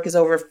network is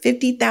over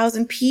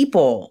 50,000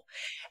 people.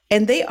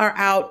 And they are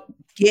out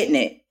getting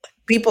it.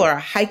 People are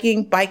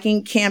hiking,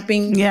 biking,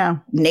 camping,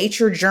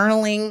 nature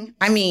journaling.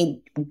 I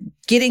mean,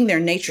 getting their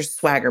nature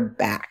swagger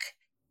back.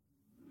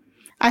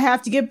 I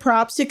have to give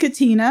props to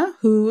Katina,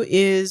 who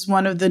is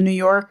one of the New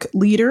York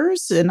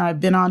leaders, and I've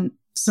been on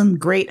some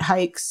great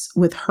hikes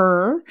with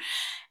her.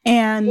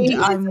 And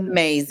I'm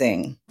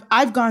amazing.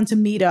 I've gone to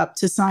Meetup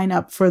to sign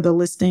up for the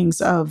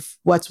listings of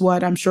what's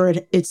what. I'm sure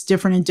it's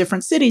different in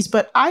different cities,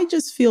 but I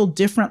just feel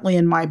differently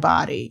in my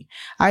body.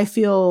 I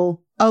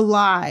feel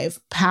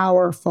alive,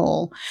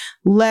 powerful,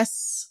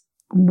 less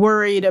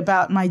worried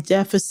about my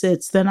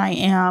deficits than I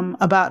am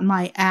about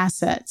my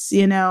assets.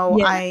 You know,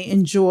 Yeah. I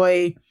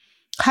enjoy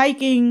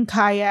hiking,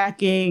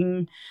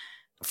 kayaking.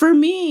 For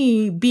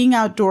me, being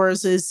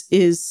outdoors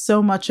is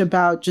so much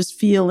about just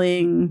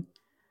feeling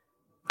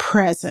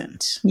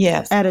present.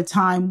 Yes. At a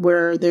time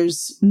where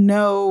there's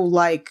no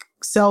like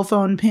cell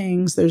phone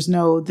pings, there's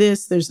no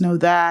this, there's no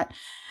that.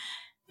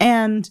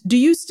 And do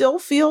you still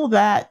feel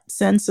that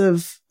sense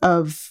of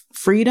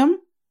freedom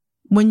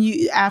when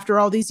you, after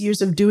all these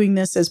years of doing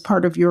this as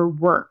part of your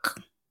work?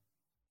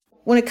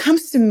 When it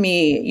comes to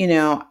me, you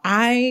know,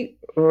 I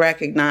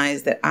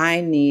recognize that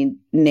I need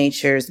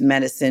nature's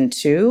medicine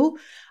too.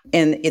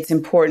 And it's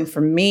important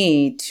for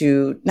me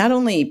to not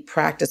only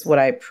practice what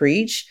I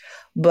preach,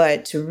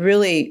 but to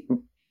really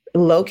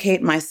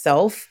locate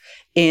myself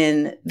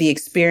in the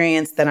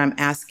experience that I'm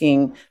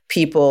asking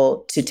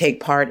people to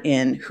take part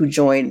in who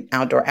join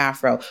Outdoor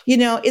Afro. You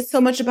know, it's so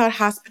much about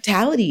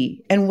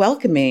hospitality and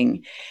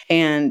welcoming.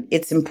 And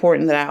it's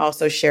important that I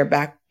also share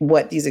back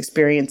what these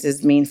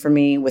experiences mean for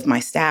me with my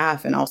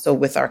staff and also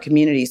with our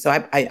community. So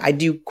I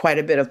do quite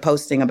a bit of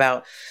posting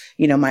about,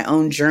 you know, my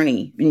own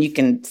journey. And you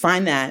can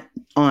find that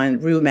on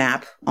Rue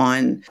Map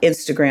on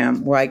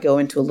Instagram, where I go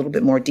into a little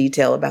bit more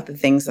detail about the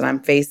things that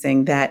I'm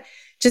facing that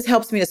just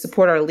helps me to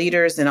support our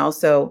leaders and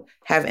also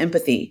have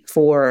empathy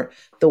for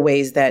the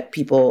ways that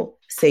people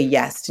say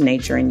yes to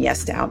nature and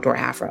yes to Outdoor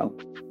Afro.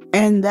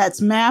 And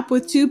that's MAP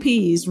with 2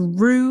 Ps,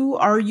 Rue,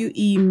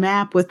 R-U-E,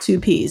 MAP with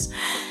 2 Ps.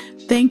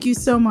 Thank you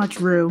so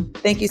much, Rue.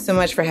 Thank you so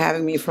much for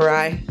having me,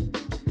 Farai.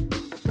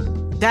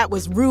 That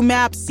was Rue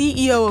Map,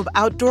 CEO of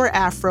Outdoor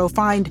Afro.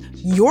 Find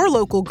your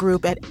local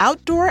group at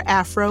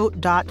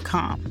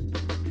outdoorafro.com.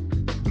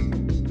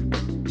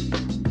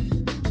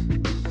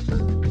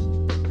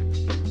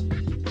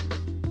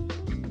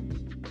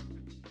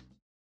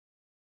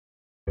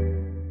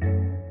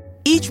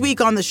 Each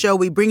week on the show,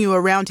 we bring you a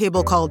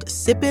roundtable called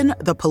Sippin'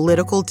 the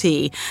Political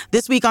Tea.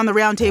 This week on the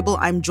roundtable,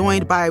 I'm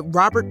joined by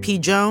Robert P.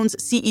 Jones,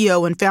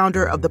 CEO and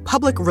founder of the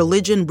Public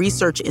Religion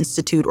Research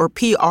Institute, or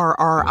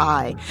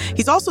PRRI.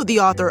 He's also the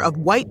author of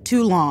White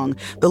Too Long,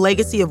 The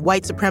Legacy of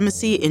White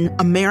Supremacy in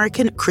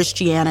American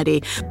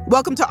Christianity.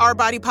 Welcome to Our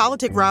Body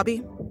Politic,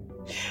 Robbie.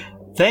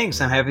 Thanks.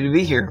 I'm happy to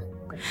be here.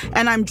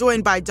 And I'm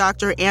joined by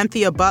Dr.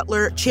 Anthea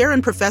Butler, chair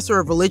and professor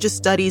of religious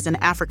studies and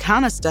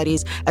Africana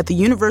studies at the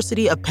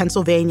University of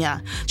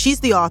Pennsylvania.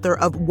 She's the author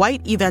of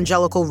White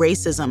Evangelical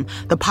Racism,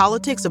 The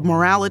Politics of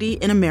Morality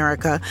in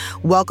America.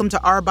 Welcome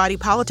to Our Body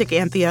Politic,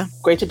 Anthea.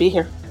 Great to be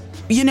here.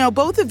 You know,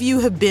 both of you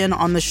have been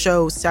on the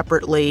show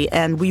separately,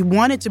 and we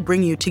wanted to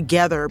bring you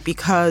together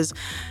because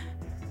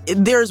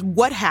there's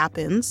what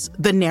happens,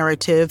 the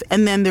narrative,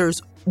 and then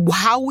there's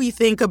how we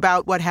think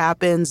about what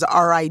happens,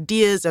 our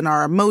ideas and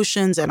our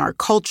emotions and our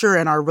culture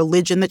and our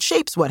religion that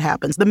shapes what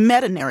happens, the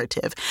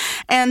meta-narrative.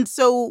 And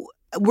so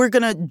we're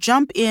going to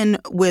jump in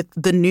with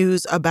the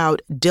news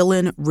about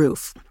Dylann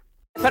Roof.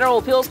 Federal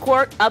Appeals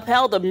Court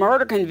upheld the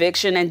murder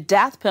conviction and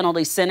death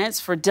penalty sentence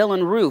for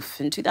Dylann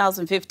Roof. In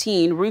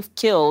 2015, Roof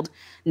killed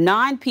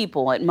 9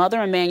 people at Mother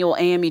Emanuel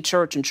AME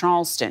Church in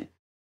Charleston.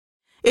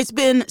 It's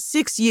been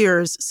 6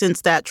 years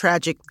since that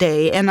tragic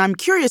day, and I'm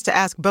curious to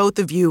ask both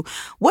of you,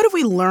 what have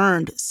we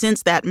learned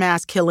since that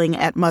mass killing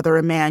at Mother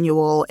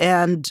Emanuel?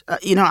 And,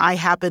 I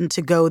happened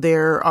to go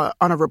there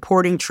on a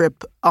reporting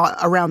trip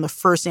around the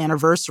first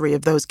anniversary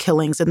of those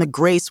killings, and the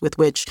grace with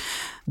which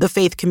the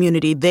faith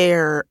community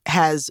there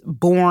has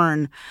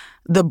borne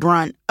the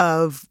brunt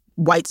of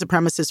white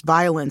supremacist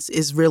violence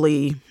is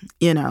really,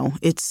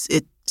 it's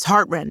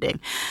heartrending.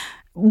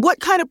 What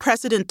kind of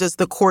precedent does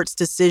the court's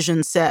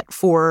decision set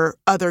for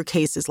other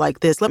cases like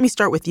this? Let me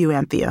start with you,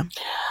 Anthea.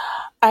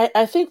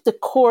 I think the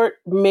court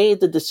made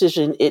the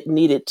decision it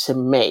needed to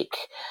make.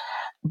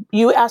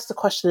 You asked the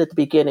question at the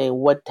beginning,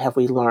 what have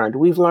we learned?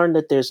 We've learned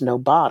that there's no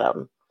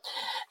bottom.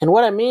 And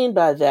what I mean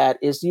by that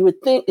is you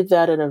would think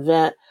that an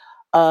event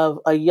of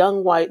a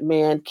young white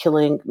man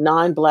killing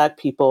 9 Black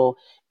people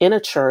in a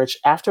church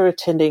after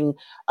attending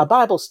a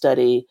Bible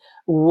study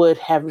would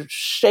have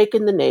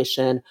shaken the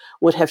nation,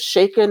 would have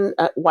shaken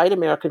white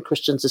American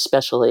Christians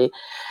especially,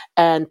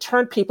 and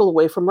turned people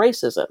away from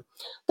racism.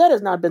 That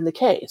has not been the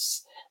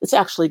case. It's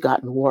actually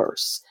gotten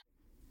worse.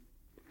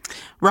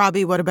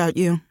 Robbie, what about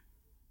you?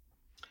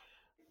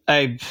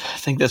 I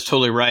think that's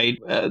totally right.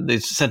 The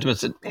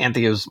sentiments that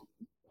Anthea was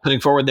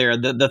putting forward there.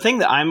 The thing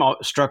that I'm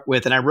struck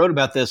with, and I wrote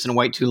about this in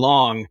White Too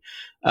Long,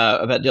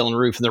 about Dylann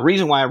Roof, and the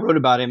reason why I wrote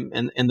about him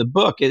in the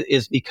book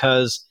is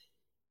because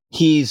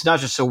he's not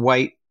just a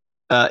white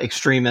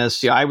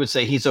extremist. I would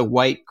say he's a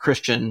white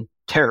Christian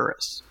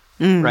terrorist,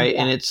 right?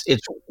 Yeah. And it's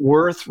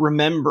worth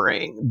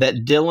remembering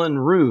that Dylann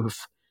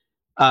Roof,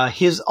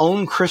 his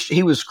own Christian,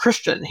 he was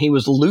Christian, he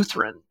was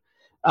Lutheran,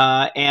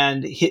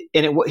 and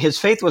his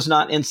faith was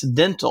not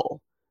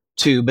incidental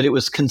to, but it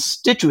was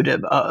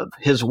constitutive of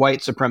his white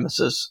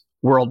supremacist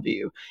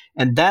worldview.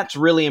 And that's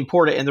really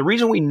important. And the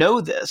reason we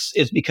know this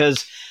is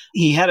because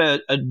he had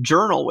a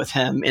journal with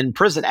him in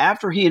prison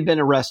after he had been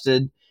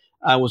arrested,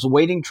 was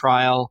awaiting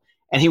trial.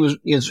 And he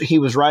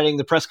was writing,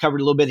 the press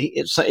covered a little bit.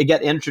 It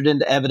got entered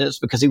into evidence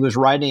because he was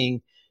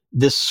writing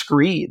this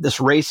screed, this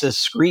racist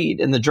screed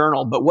in the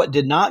journal. But what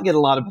did not get a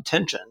lot of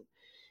attention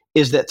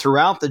is that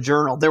throughout the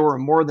journal, there were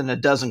more than a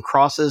dozen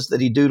crosses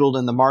that he doodled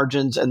in the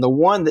margins. And the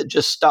one that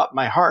just stopped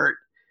my heart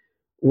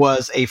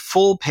was a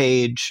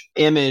full-page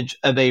image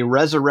of a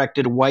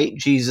resurrected white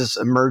Jesus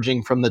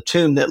emerging from the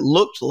tomb that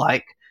looked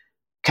like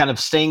kind of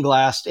stained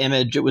glass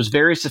image. It was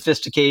very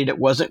sophisticated. It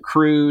wasn't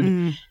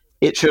crude.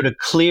 It showed a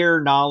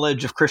clear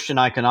knowledge of Christian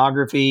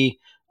iconography.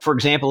 For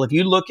example, if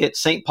you look at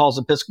St. Paul's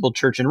Episcopal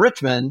Church in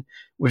Richmond,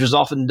 which is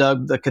often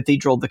dubbed the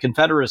Cathedral of the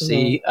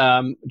Confederacy,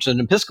 which is an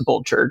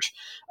Episcopal church,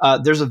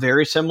 there's a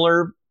very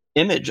similar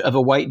image of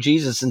a white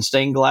Jesus in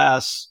stained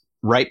glass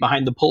right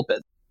behind the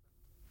pulpit.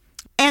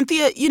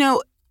 Anthea,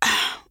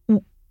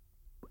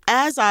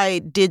 as I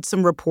did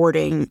some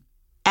reporting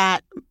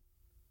at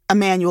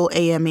Emmanuel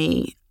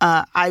AME,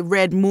 I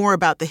read more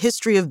about the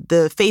history of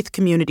the faith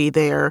community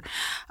there,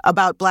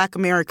 about Black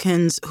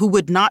Americans who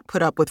would not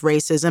put up with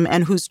racism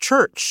and whose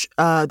church,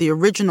 the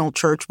original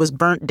church, was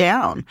burnt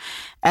down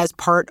as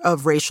part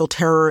of racial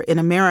terror in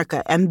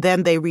America. And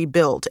then they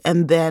rebuilt.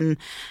 And then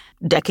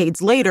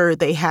decades later,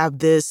 they have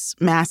this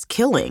mass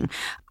killing.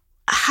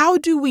 How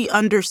do we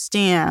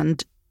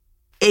understand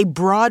a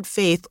broad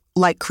faith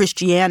like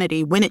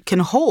Christianity when it can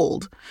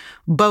hold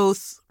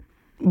both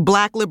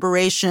Black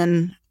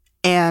liberation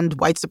and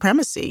white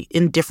supremacy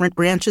in different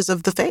branches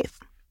of the faith?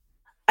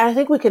 I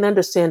think we can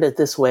understand it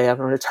this way. I'm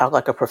going to talk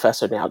like a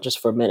professor now just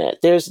for a minute.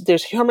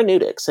 There's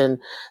hermeneutics, and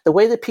the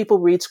way that people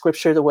read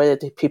scripture, the way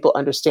that people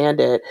understand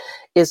it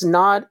is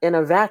not in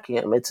a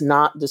vacuum. It's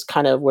not just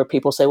kind of where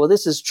people say, well,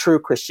 this is true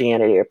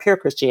Christianity or pure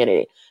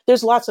Christianity.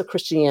 There's lots of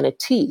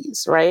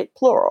Christianities, right?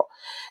 Plural.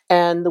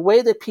 And the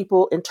way that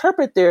people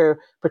interpret their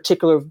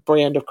particular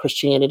brand of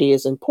Christianity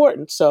is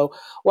important. So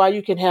while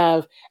you can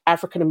have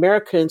African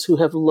Americans who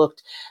have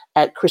looked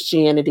at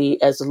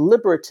Christianity as a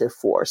liberative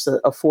force,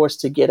 a force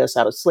to get us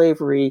out of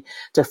slavery,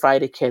 to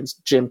fight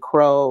against Jim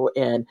Crow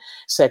and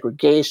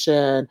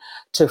segregation,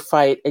 to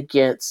fight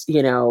against,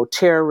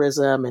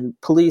 terrorism and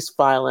police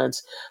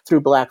violence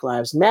through Black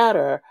Lives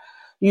Matter,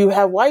 you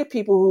have white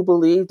people who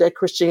believe that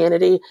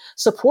Christianity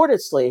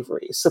supported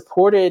slavery,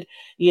 supported,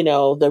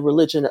 the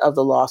religion of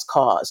the lost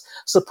cause,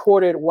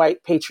 supported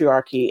white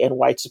patriarchy and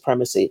white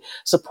supremacy,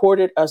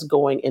 supported us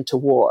going into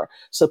war,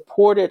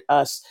 supported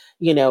us,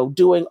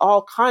 doing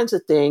all kinds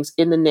of things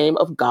in the name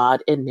of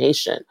God and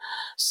nation.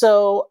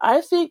 So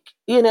I think,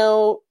 in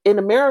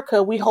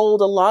America, we hold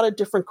a lot of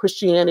different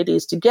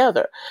Christianities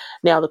together.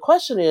 Now, the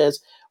question is,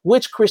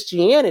 which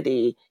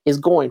Christianity is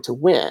going to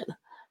win?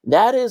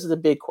 That is the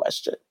big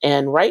question.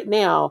 And right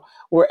now,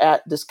 we're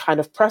at this kind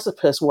of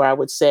precipice where I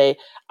would say,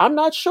 I'm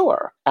not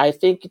sure. I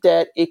think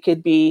that it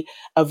could be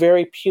a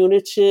very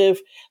punitive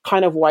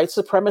kind of white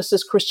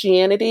supremacist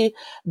Christianity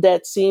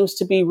that seems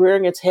to be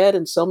rearing its head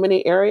in so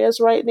many areas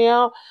right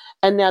now.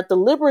 And that the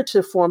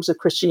liberative forms of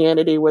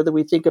Christianity, whether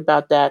we think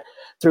about that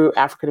through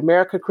African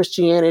American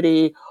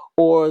Christianity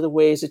or the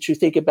ways that you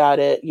think about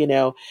it,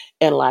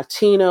 in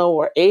Latino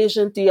or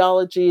Asian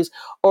theologies,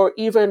 or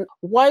even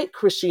white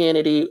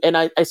Christianity. And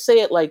I say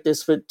it like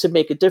this to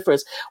make a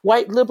difference.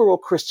 White liberal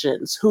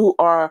Christians who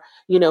are,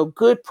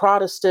 good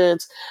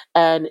Protestants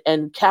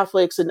and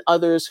Catholics and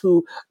others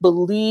who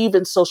believe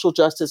in social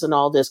justice and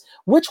all this.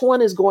 Which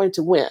one is going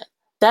to win?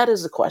 That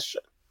is the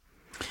question.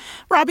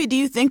 Robbie, do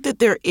you think that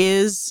there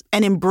is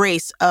an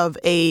embrace of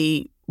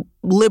a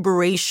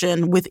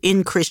liberation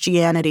within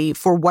Christianity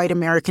for white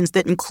Americans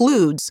that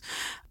includes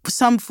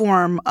some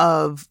form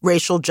of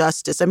racial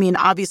justice? I mean,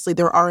 obviously,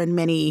 there are in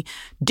many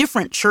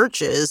different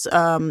churches.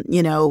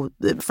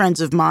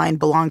 Friends of mine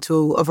belong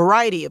to a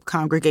variety of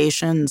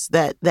congregations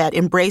that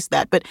embrace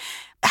that. But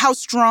how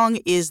strong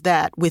is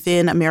that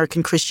within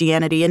American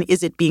Christianity, and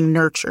is it being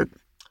nurtured?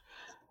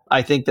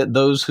 I think that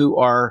those who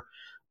are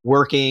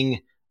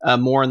working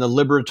more in the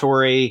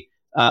liberatory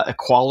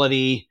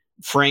equality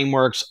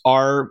frameworks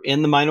are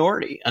in the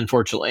minority,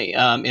 unfortunately,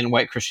 in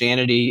white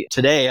Christianity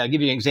today. I'll give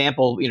you an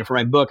example. For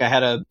my book, I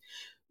had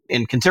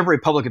in contemporary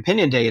public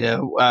opinion data,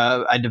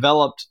 I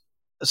developed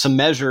some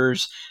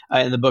measures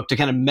in the book to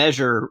kind of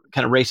measure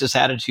kind of racist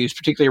attitudes,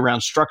 particularly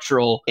around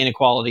structural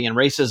inequality and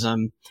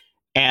racism.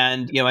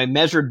 And, I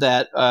measured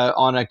that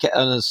on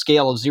a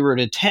scale of 0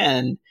 to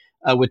 10,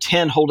 with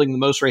 10 holding the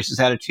most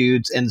racist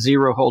attitudes and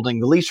 0 holding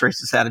the least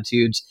racist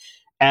attitudes.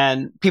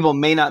 And people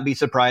may not be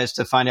surprised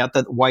to find out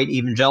that white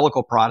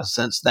evangelical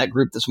Protestants, that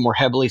group that's more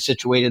heavily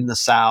situated in the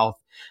South,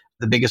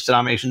 the biggest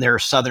denomination there are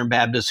Southern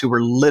Baptists, who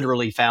were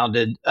literally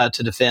founded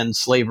to defend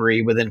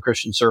slavery within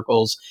Christian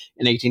circles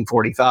in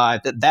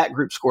 1845, that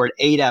group scored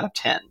 8 out of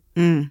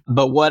 10.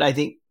 But what I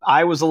think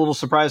I was a little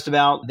surprised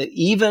about, that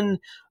even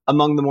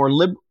among the more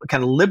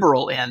kind of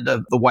liberal end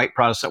of the white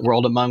Protestant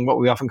world, among what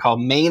we often call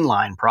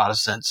mainline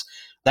Protestants,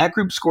 that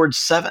group scored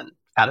 7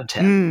 out of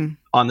 10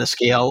 on the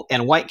scale.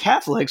 And white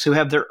Catholics, who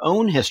have their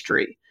own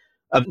history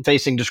of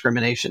facing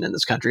discrimination in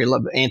this country,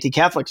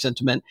 anti-Catholic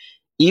sentiment,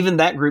 even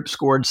that group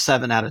scored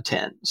 7 out of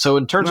 10. So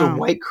in terms of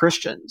white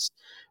Christians,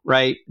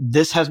 right?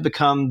 This has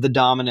become the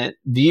dominant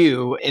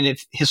view. And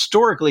if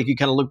historically, if you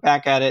kind of look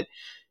back at it,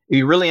 if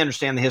you really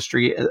understand the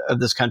history of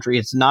this country,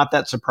 it's not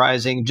that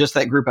surprising. Just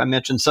that group I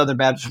mentioned, Southern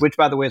Baptists, which,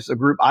 by the way, is a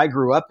group I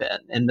grew up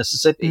in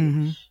Mississippi.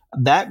 Mm-hmm.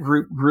 That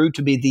group grew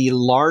to be the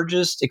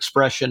largest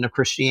expression of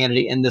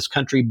Christianity in this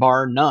country,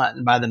 bar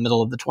none, by the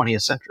middle of the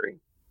 20th century.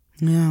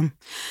 Yeah.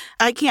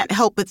 I can't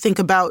help but think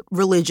about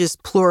religious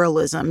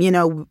pluralism. You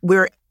know,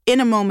 we're in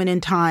a moment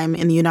in time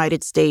in the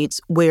United States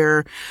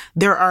where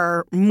there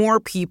are more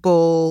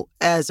people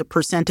as a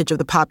percentage of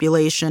the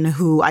population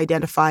who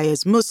identify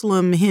as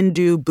Muslim,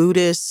 Hindu,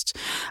 Buddhist.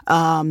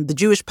 The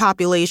Jewish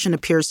population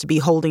appears to be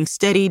holding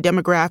steady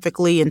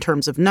demographically in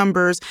terms of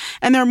numbers.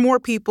 And there are more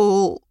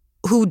people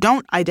who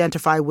don't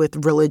identify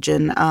with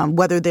religion,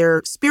 whether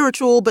they're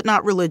spiritual but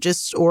not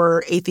religious,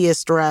 or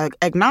atheist or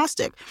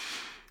agnostic.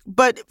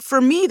 But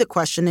for me, the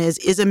question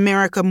is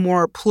America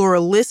more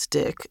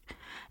pluralistic?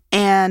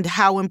 And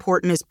how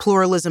important is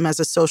pluralism as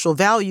a social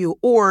value?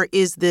 Or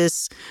is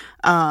this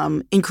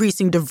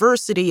increasing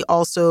diversity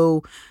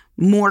also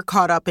more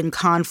caught up in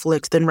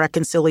conflict than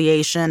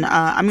reconciliation?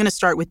 I'm going to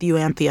start with you,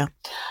 Anthea.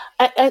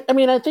 I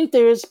mean, I think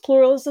there is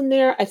pluralism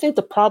there. I think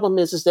the problem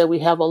is that we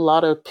have a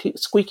lot of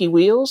squeaky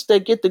wheels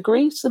that get the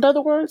grease, in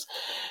other words.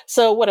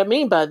 So what I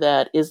mean by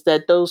that is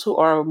that those who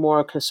are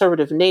more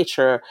conservative in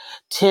nature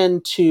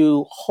tend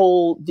to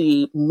hold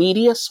the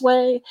media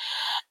sway.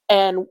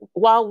 And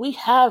while we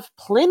have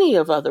plenty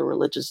of other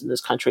religions in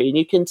this country, and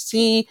you can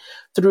see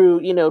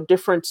through,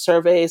 different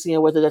surveys,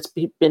 whether that's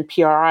been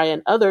PRI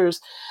and others,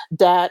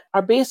 that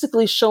are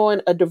basically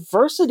showing a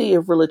diversity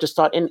of religious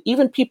thought. And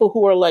even people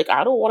who are like,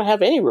 I don't want to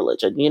have any religion.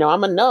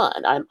 I'm a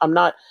nun. I'm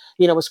not,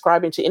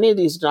 ascribing to any of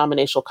these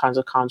denominational kinds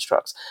of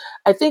constructs.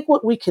 I think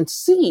what we can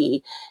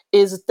see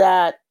is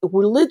that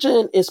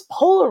religion is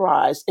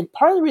polarized. And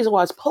part of the reason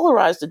why it's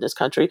polarized in this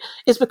country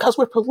is because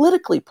we're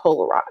politically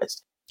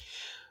polarized.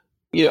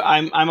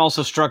 I'm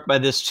also struck by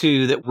this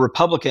too, that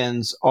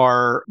Republicans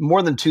are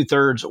more than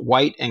 2/3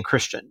 white and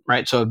Christian,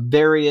 right? So a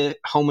very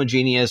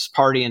homogeneous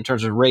party in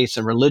terms of race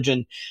and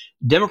religion.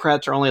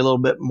 Democrats are only a little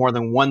bit more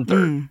than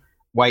 1/3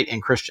 white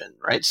and Christian,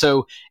 right?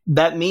 So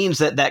that means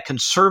that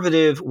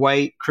conservative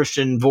white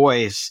Christian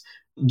voice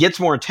gets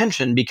more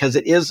attention because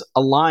it is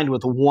aligned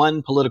with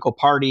one political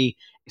party.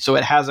 So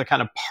it has a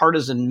kind of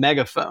partisan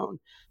megaphone.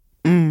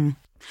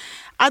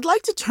 I'd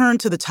like to turn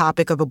to the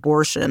topic of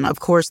abortion.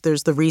 Of course,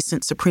 there's the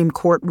recent Supreme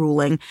Court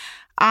ruling.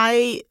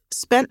 I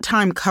spent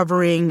time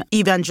covering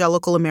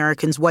evangelical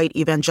Americans, white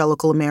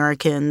evangelical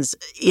Americans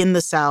in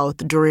the South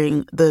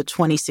during the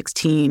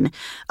 2016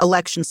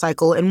 election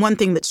cycle. And one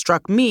thing that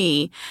struck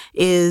me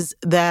is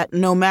that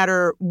no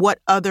matter what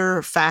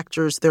other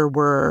factors there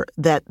were,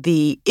 that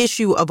the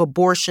issue of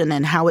abortion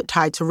and how it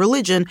tied to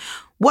religion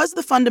was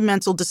the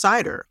fundamental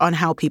decider on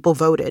how people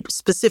voted,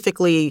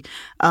 specifically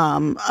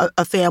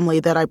a family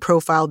that I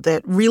profiled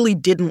that really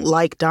didn't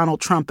like Donald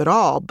Trump at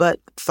all, but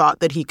thought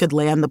that he could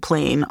land the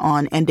plane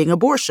on ending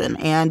abortion.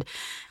 And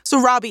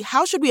so, Robbie,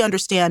 how should we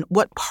understand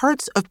what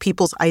parts of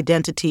people's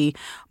identity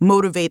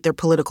motivate their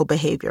political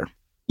behavior?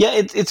 Yeah,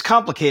 it's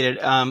complicated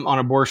on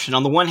abortion.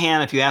 On the one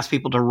hand, if you ask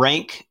people to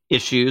rank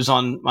issues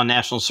on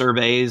national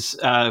surveys,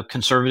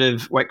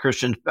 conservative white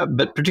Christians,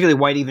 but particularly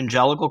white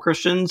evangelical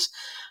Christians,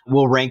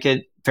 will rank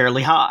it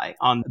fairly high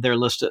on their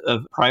list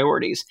of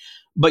priorities.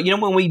 But,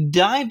 when we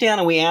dive down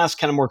and we ask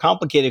kind of more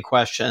complicated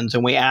questions,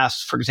 and we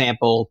ask, for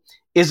example,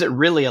 is it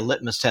really a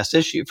litmus test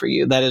issue for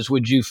you? That is,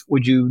 would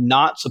you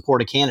not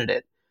support a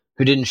candidate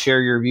who didn't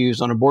share your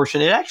views on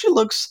abortion? It actually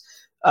looks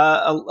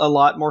a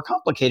lot more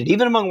complicated,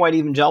 even among white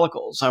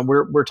evangelicals.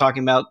 We're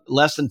talking about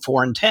less than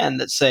 4 in 10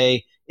 that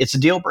say it's a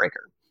deal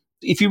breaker.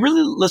 If you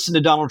really listen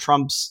to Donald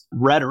Trump's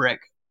rhetoric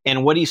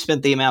and what he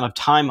spent the amount of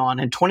time on,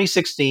 in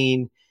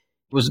 2016,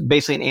 it was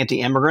basically an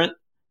anti-immigrant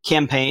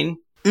campaign.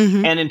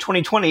 Mm-hmm. And in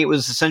 2020, it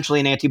was essentially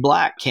an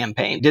anti-Black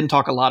campaign. Didn't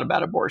talk a lot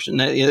about abortion.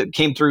 It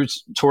came through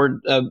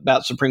toward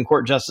about Supreme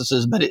Court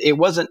justices, but it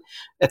wasn't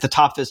at the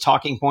top of his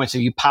talking points.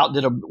 If you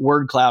did a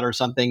word cloud or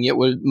something, it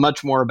was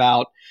much more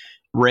about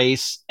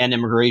race and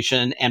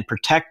immigration and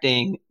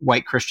protecting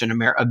white Christian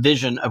America, a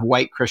vision of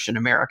white Christian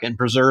America, and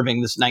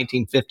preserving this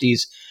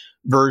 1950s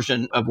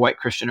version of white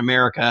Christian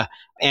America.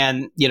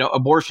 And,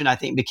 abortion, I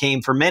think,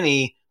 became for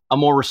many a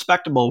more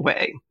respectable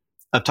way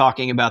of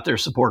talking about their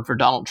support for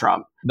Donald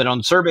Trump. But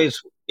on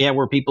surveys,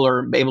 where people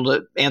are able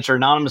to answer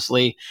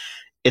anonymously,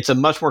 it's a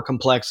much more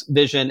complex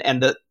vision.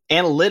 And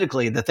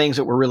analytically, the things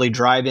that were really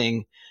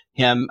driving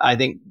him, I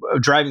think,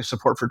 driving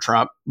support for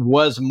Trump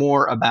was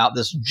more about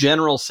this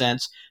general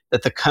sense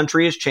that the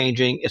country is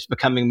changing. It's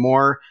becoming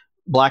more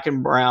Black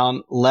and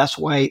brown, less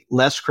white,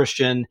 less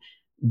Christian.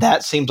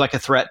 That seems like a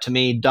threat to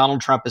me.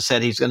 Donald Trump has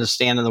said he's going to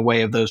stand in the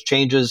way of those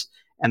changes.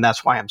 And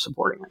that's why I'm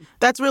supporting him.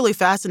 That's really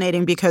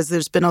fascinating because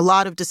there's been a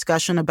lot of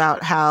discussion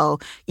about how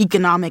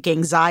economic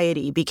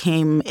anxiety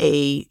became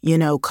a,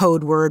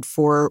 code word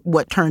for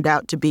what turned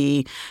out to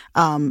be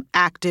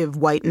active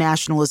white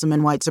nationalism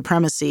and white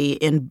supremacy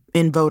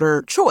in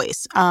voter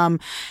choice.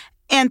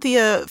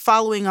 Anthea,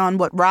 following on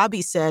what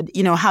Robbie said,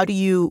 how do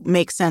you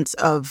make sense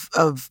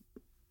of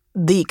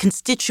the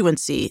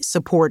constituency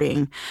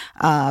supporting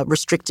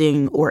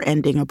restricting or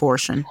ending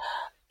abortion?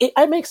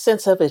 I make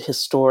sense of it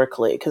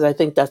historically because I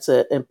think that's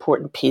an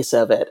important piece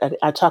of it.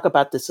 I talk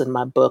about this in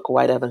my book,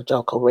 White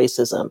Evangelical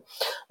Racism,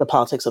 The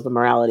Politics of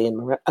Immorality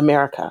in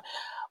America.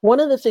 One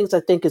of the things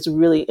I think is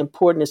really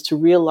important is to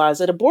realize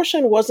that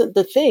abortion wasn't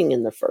the thing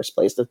in the first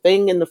place. The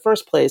thing in the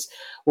first place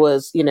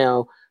was,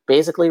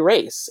 basically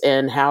race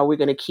and how we're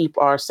going to keep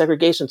our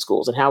segregation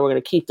schools and how we're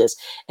going to keep this.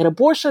 And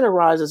abortion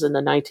arises in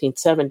the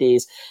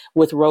 1970s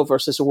with Roe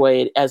versus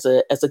Wade as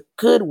a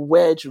good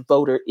wedge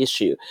voter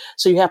issue.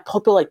 So you have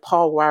people like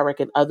Paul Weyrich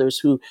and others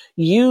who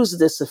use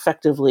this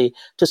effectively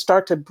to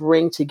start to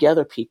bring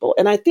together people.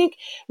 And I think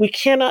we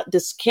cannot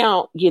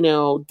discount,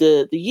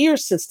 the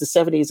years since the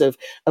 70s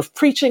of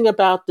preaching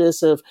about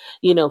this, of,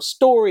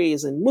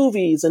 stories and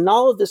movies and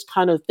all of this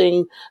kind of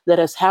thing that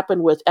has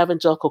happened with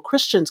evangelical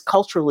Christians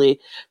culturally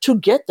to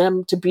get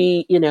them to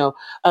be,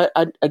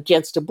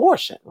 against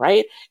abortion,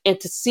 right? And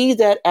to see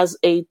that as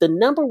the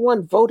number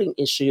one voting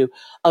issue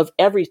of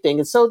everything.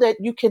 And so that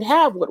you can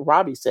have what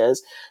Robbie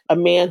says, a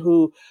man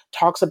who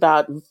talks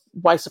about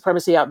white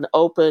supremacy out in the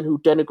open, who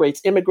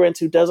denigrates immigrants,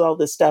 who does all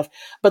this stuff.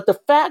 But the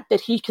fact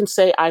that he can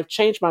say, I've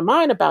changed my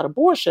mind about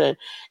abortion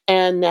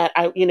and that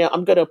I'm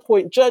going to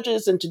appoint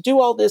judges and to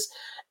do all this,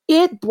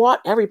 it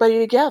brought everybody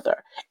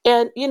together.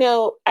 And,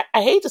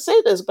 I hate to say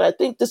this, but I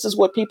think this is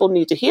what people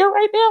need to hear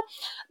right now.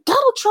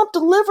 Donald Trump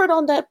delivered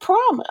on that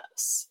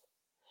promise.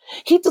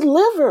 He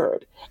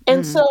delivered.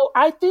 And so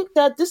I think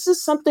that this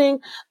is something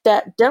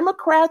that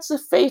Democrats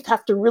of faith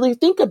have to really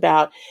think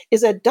about,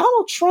 is that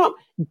Donald Trump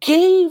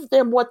gave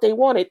them what they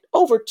wanted.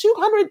 Over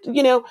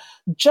 200,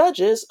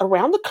 judges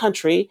around the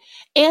country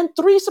and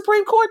 3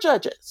 Supreme Court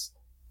judges.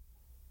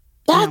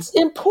 That's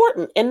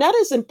important. And that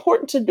is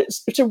important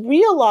to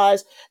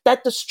realize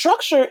that the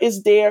structure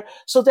is there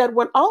so that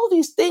when all of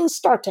these things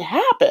start to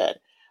happen,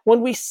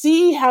 when we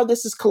see how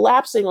this is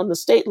collapsing on the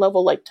state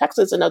level, like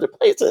Texas and other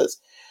places,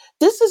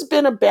 this has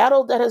been a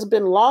battle that has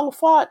been long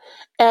fought.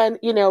 And,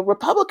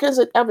 Republicans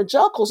and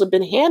evangelicals have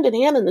been hand in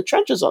hand in the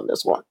trenches on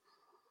this one.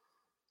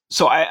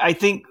 So I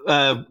think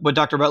what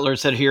Dr. Butler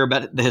said here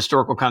about the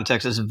historical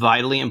context is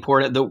vitally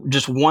important.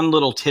 Just one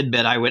little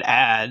tidbit I would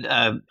add,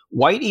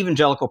 white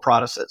evangelical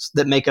Protestants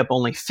that make up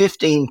only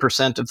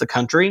 15% of the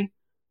country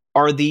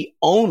are the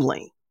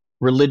only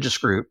religious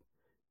group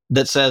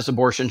that says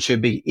abortion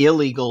should be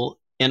illegal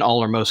in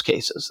all or most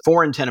cases.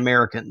 4 in 10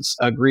 Americans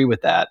agree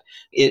with that.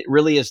 It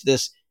really is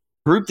this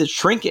group that's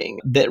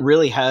shrinking that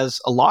really has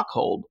a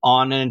lockhold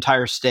on an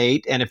entire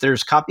state. And if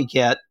there's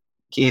copycat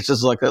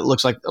cases like it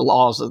looks like the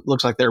laws, it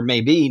looks like there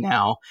may be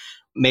now,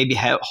 maybe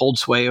hold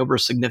sway over a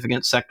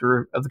significant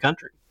sector of the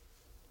country.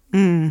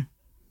 I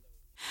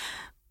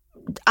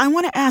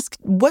want to ask,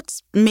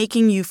 what's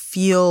making you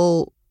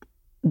feel,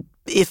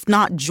 if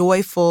not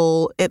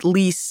joyful, at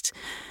least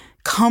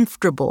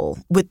comfortable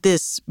with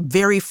this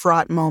very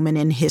fraught moment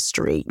in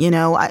history?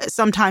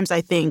 Sometimes I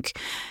think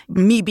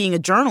me being a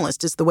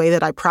journalist is the way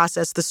that I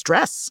process the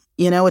stress.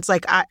 It's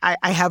like I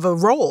have a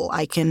role.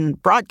 I can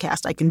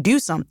broadcast. I can do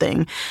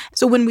something.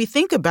 So when we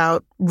think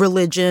about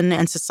religion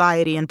and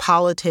society and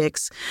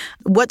politics,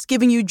 what's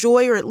giving you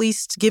joy, or at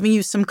least giving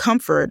you some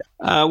comfort?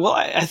 Well,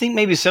 I think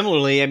maybe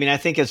similarly. I mean, I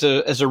think as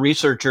a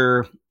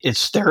researcher,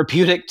 it's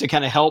therapeutic to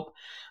kind of help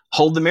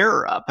hold the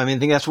mirror up. I mean, I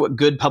think that's what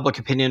good public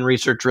opinion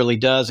research really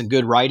does, and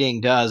good writing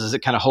does, is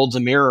it kind of holds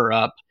a mirror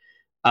up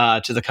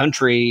to the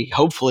country,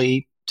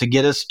 hopefully to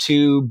get us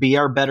to be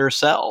our better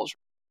selves.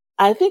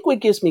 I think what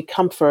gives me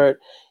comfort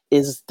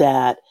is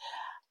that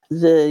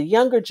the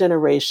younger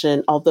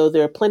generation, although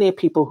there are plenty of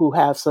people who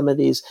have some of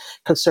these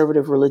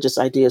conservative religious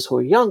ideas who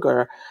are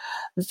younger,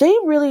 they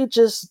really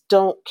just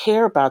don't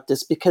care about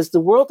this because the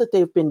world that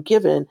they've been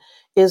given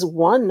is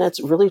one that's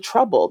really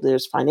troubled.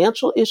 There's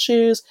financial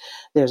issues,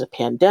 there's a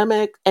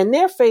pandemic, and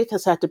their faith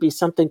has had to be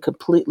something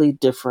completely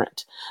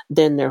different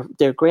than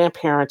their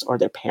grandparents or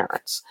their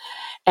parents.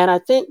 And I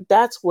think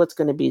that's what's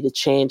going to be the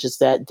change, is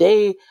that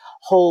they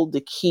hold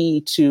the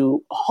key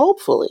to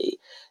hopefully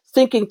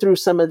thinking through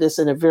some of this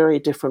in a very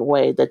different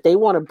way, that they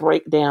want to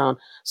break down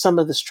some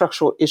of the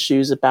structural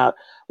issues about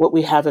what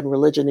we have in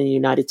religion in the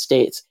United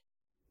States.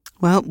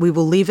 Well, we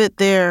will leave it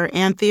there.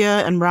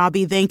 Anthea and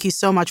Robbie, thank you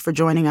so much for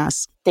joining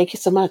us. Thank you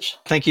so much.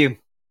 Thank you.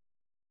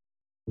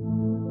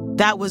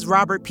 That was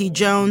Robert P.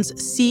 Jones,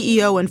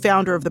 CEO and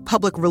founder of the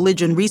Public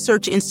Religion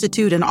Research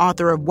Institute and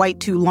author of White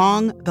Too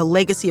Long, The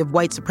Legacy of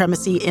White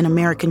Supremacy in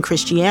American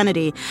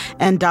Christianity,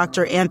 and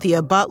Dr.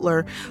 Anthea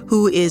Butler,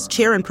 who is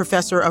chair and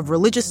professor of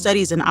Religious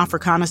Studies and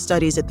Africana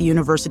Studies at the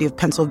University of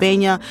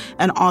Pennsylvania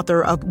and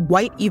author of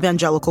White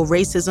Evangelical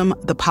Racism,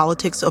 The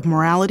Politics of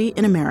Morality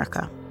in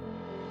America.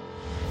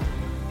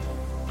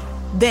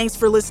 Thanks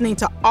for listening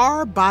to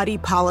Our Body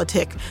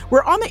Politic.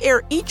 We're on the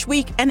air each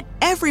week and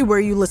everywhere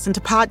you listen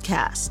to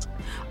podcasts.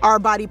 Our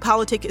Body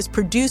Politic is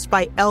produced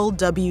by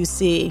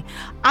LWC.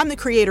 I'm the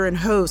creator and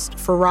host,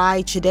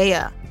 Farai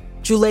Chideya.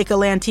 Juleka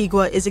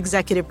Lantigua is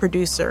executive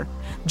producer.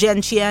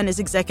 Jen Chien is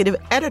executive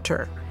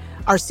editor.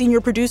 Our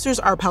senior producers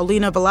are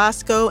Paulina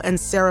Velasco and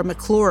Sarah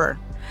McClure.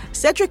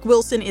 Cedric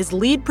Wilson is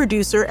lead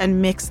producer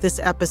and mixed this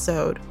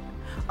episode.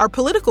 Our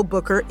political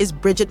booker is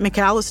Bridget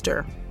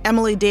McAllister.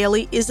 Emily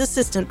Daly is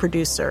assistant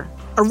producer.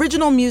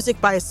 Original music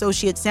by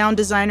associate sound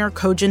designer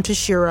Kojin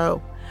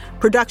Toshiro.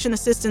 Production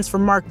assistance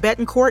from Mark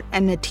Betancourt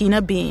and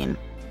Natina Bean.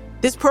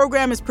 This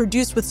program is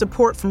produced with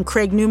support from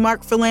Craig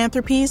Newmark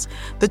Philanthropies,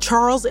 the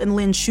Charles and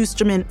Lynn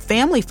Schusterman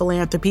Family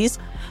Philanthropies,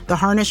 the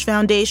Harnish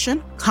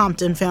Foundation,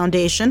 Compton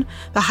Foundation,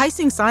 the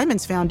Heising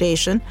Simons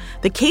Foundation,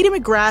 the Katie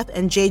McGrath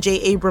and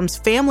J.J. Abrams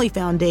Family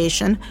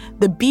Foundation,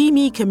 the Be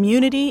Me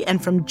community,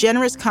 and from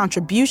generous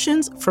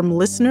contributions from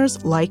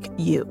listeners like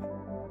you.